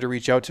 feel free to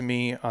reach out to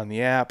me on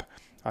the app,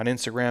 on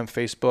Instagram,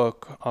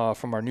 Facebook,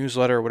 from our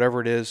newsletter,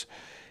 whatever it is.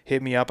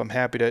 Hit me up. I'm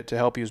happy to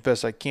help you as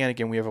best I can.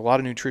 Again, we have a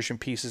lot of nutrition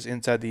pieces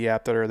inside the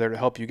app that are there to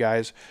help you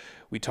guys.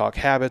 We talk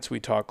habits,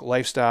 we talk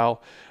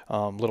lifestyle,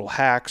 little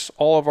hacks.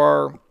 All of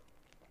our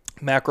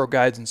macro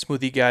guides and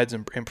smoothie guides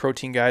and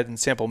protein guides and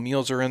sample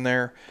meals are in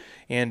there.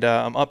 And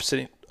I'm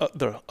updating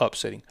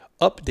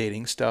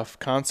stuff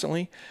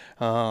constantly.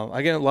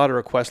 I get a lot of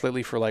requests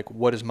lately for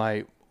what does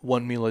my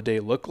 1 meal a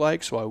day look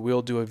like? So I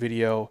will do a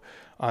video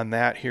on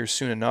that here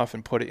soon enough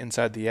and put it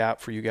inside the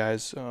app for you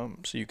guys so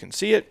you can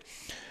see it.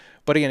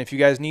 But again, if you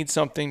guys need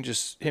something,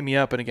 just hit me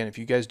up. And again, if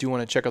you guys do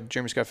want to check out the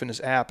Jeremy Scott Fitness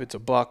app, it's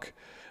 $1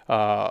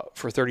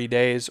 for 30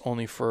 days,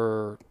 only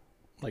for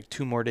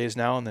 2 more days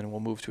now, and then we'll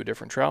move to a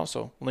different trial.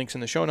 So links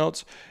in the show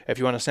notes. If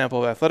you want a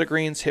sample of Athletic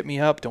Greens, hit me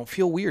up. Don't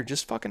feel weird.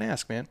 Just fucking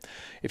ask, man.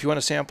 If you want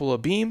a sample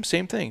of Beam,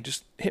 same thing.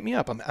 Just hit me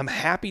up. I'm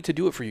happy to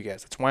do it for you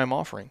guys. That's why I'm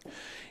offering.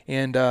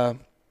 And other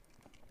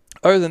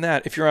than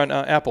that, if you're on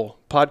Apple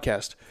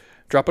Podcast,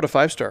 drop it a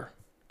 5-star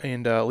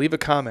and leave a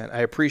comment. I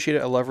appreciate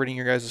it. I love reading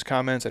your guys'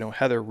 comments. I know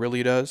Heather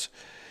really does.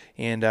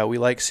 And we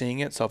like seeing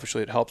it.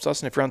 Selfishly, it helps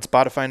us. And if you're on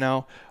Spotify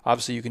now,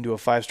 obviously you can do a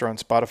 5-star on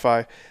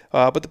Spotify.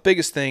 But the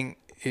biggest thing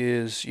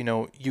is,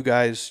 you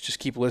guys just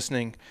keep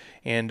listening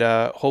and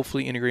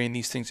hopefully integrating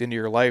these things into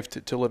your life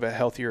to live a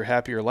healthier,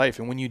 happier life.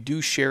 And when you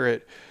do share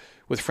it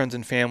with friends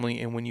and family,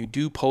 and when you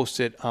do post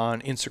it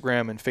on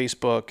Instagram and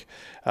Facebook,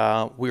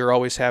 we are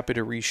always happy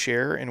to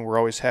reshare, and we're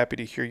always happy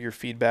to hear your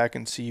feedback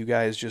and see you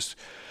guys just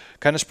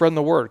kind of spreading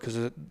the word,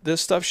 because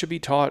this stuff should be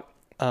taught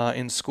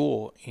in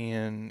school,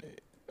 and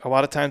a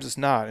lot of times it's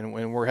not, and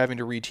we're having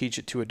to reteach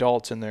it to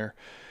adults in their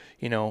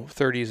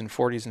 30s and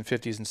 40s and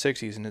 50s and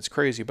 60s, and it's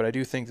crazy. But I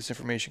do think this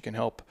information can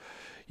help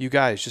you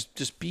guys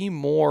just be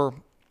more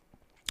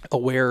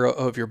aware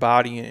of your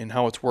body and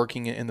how it's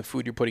working and the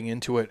food you're putting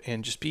into it,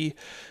 and just be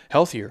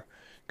healthier,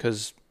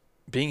 because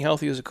being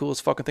healthy is the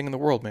coolest fucking thing in the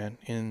world, man.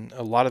 And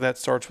a lot of that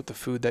starts with the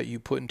food that you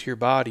put into your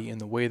body and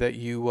the way that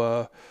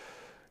you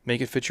make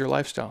it fit your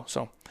lifestyle.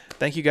 So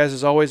thank you guys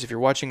as always. If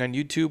you're watching on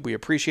YouTube, we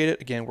appreciate it.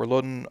 Again, we're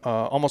loading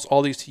almost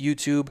all these to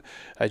YouTube.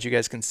 As you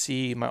guys can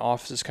see, my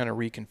office is kind of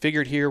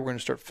reconfigured here. We're going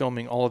to start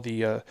filming all of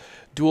the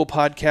dual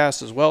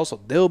podcasts as well,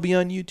 so they'll be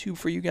on YouTube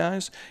for you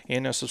guys.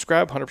 And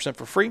subscribe 100%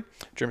 for free.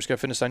 Jeremy Scott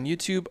Fitness on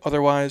YouTube.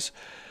 Otherwise,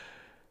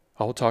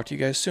 I will talk to you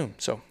guys soon.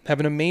 So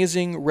have an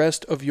amazing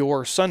rest of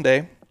your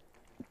Sunday.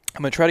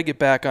 I'm going to try to get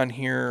back on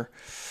here.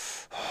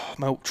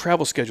 My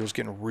travel schedule is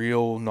getting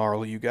real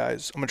gnarly, you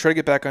guys. I'm going to try to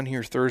get back on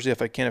here Thursday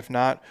if I can. If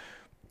not,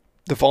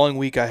 the following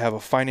week I have a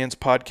finance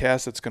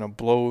podcast that's going to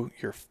blow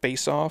your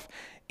face off.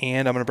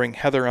 And I'm going to bring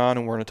Heather on,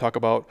 and we're going to talk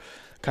about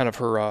kind of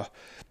her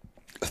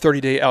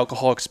 30-day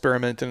alcohol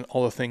experiment and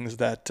all the things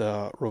that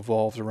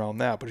revolves around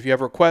that. But if you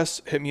have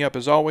requests, hit me up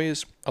as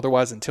always.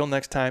 Otherwise, until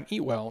next time,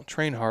 eat well,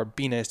 train hard,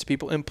 be nice to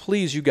people, and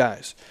please, you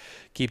guys,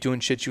 keep doing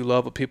shit you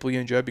love with people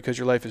you enjoy, because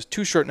your life is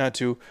too short not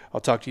to.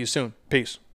 I'll talk to you soon. Peace.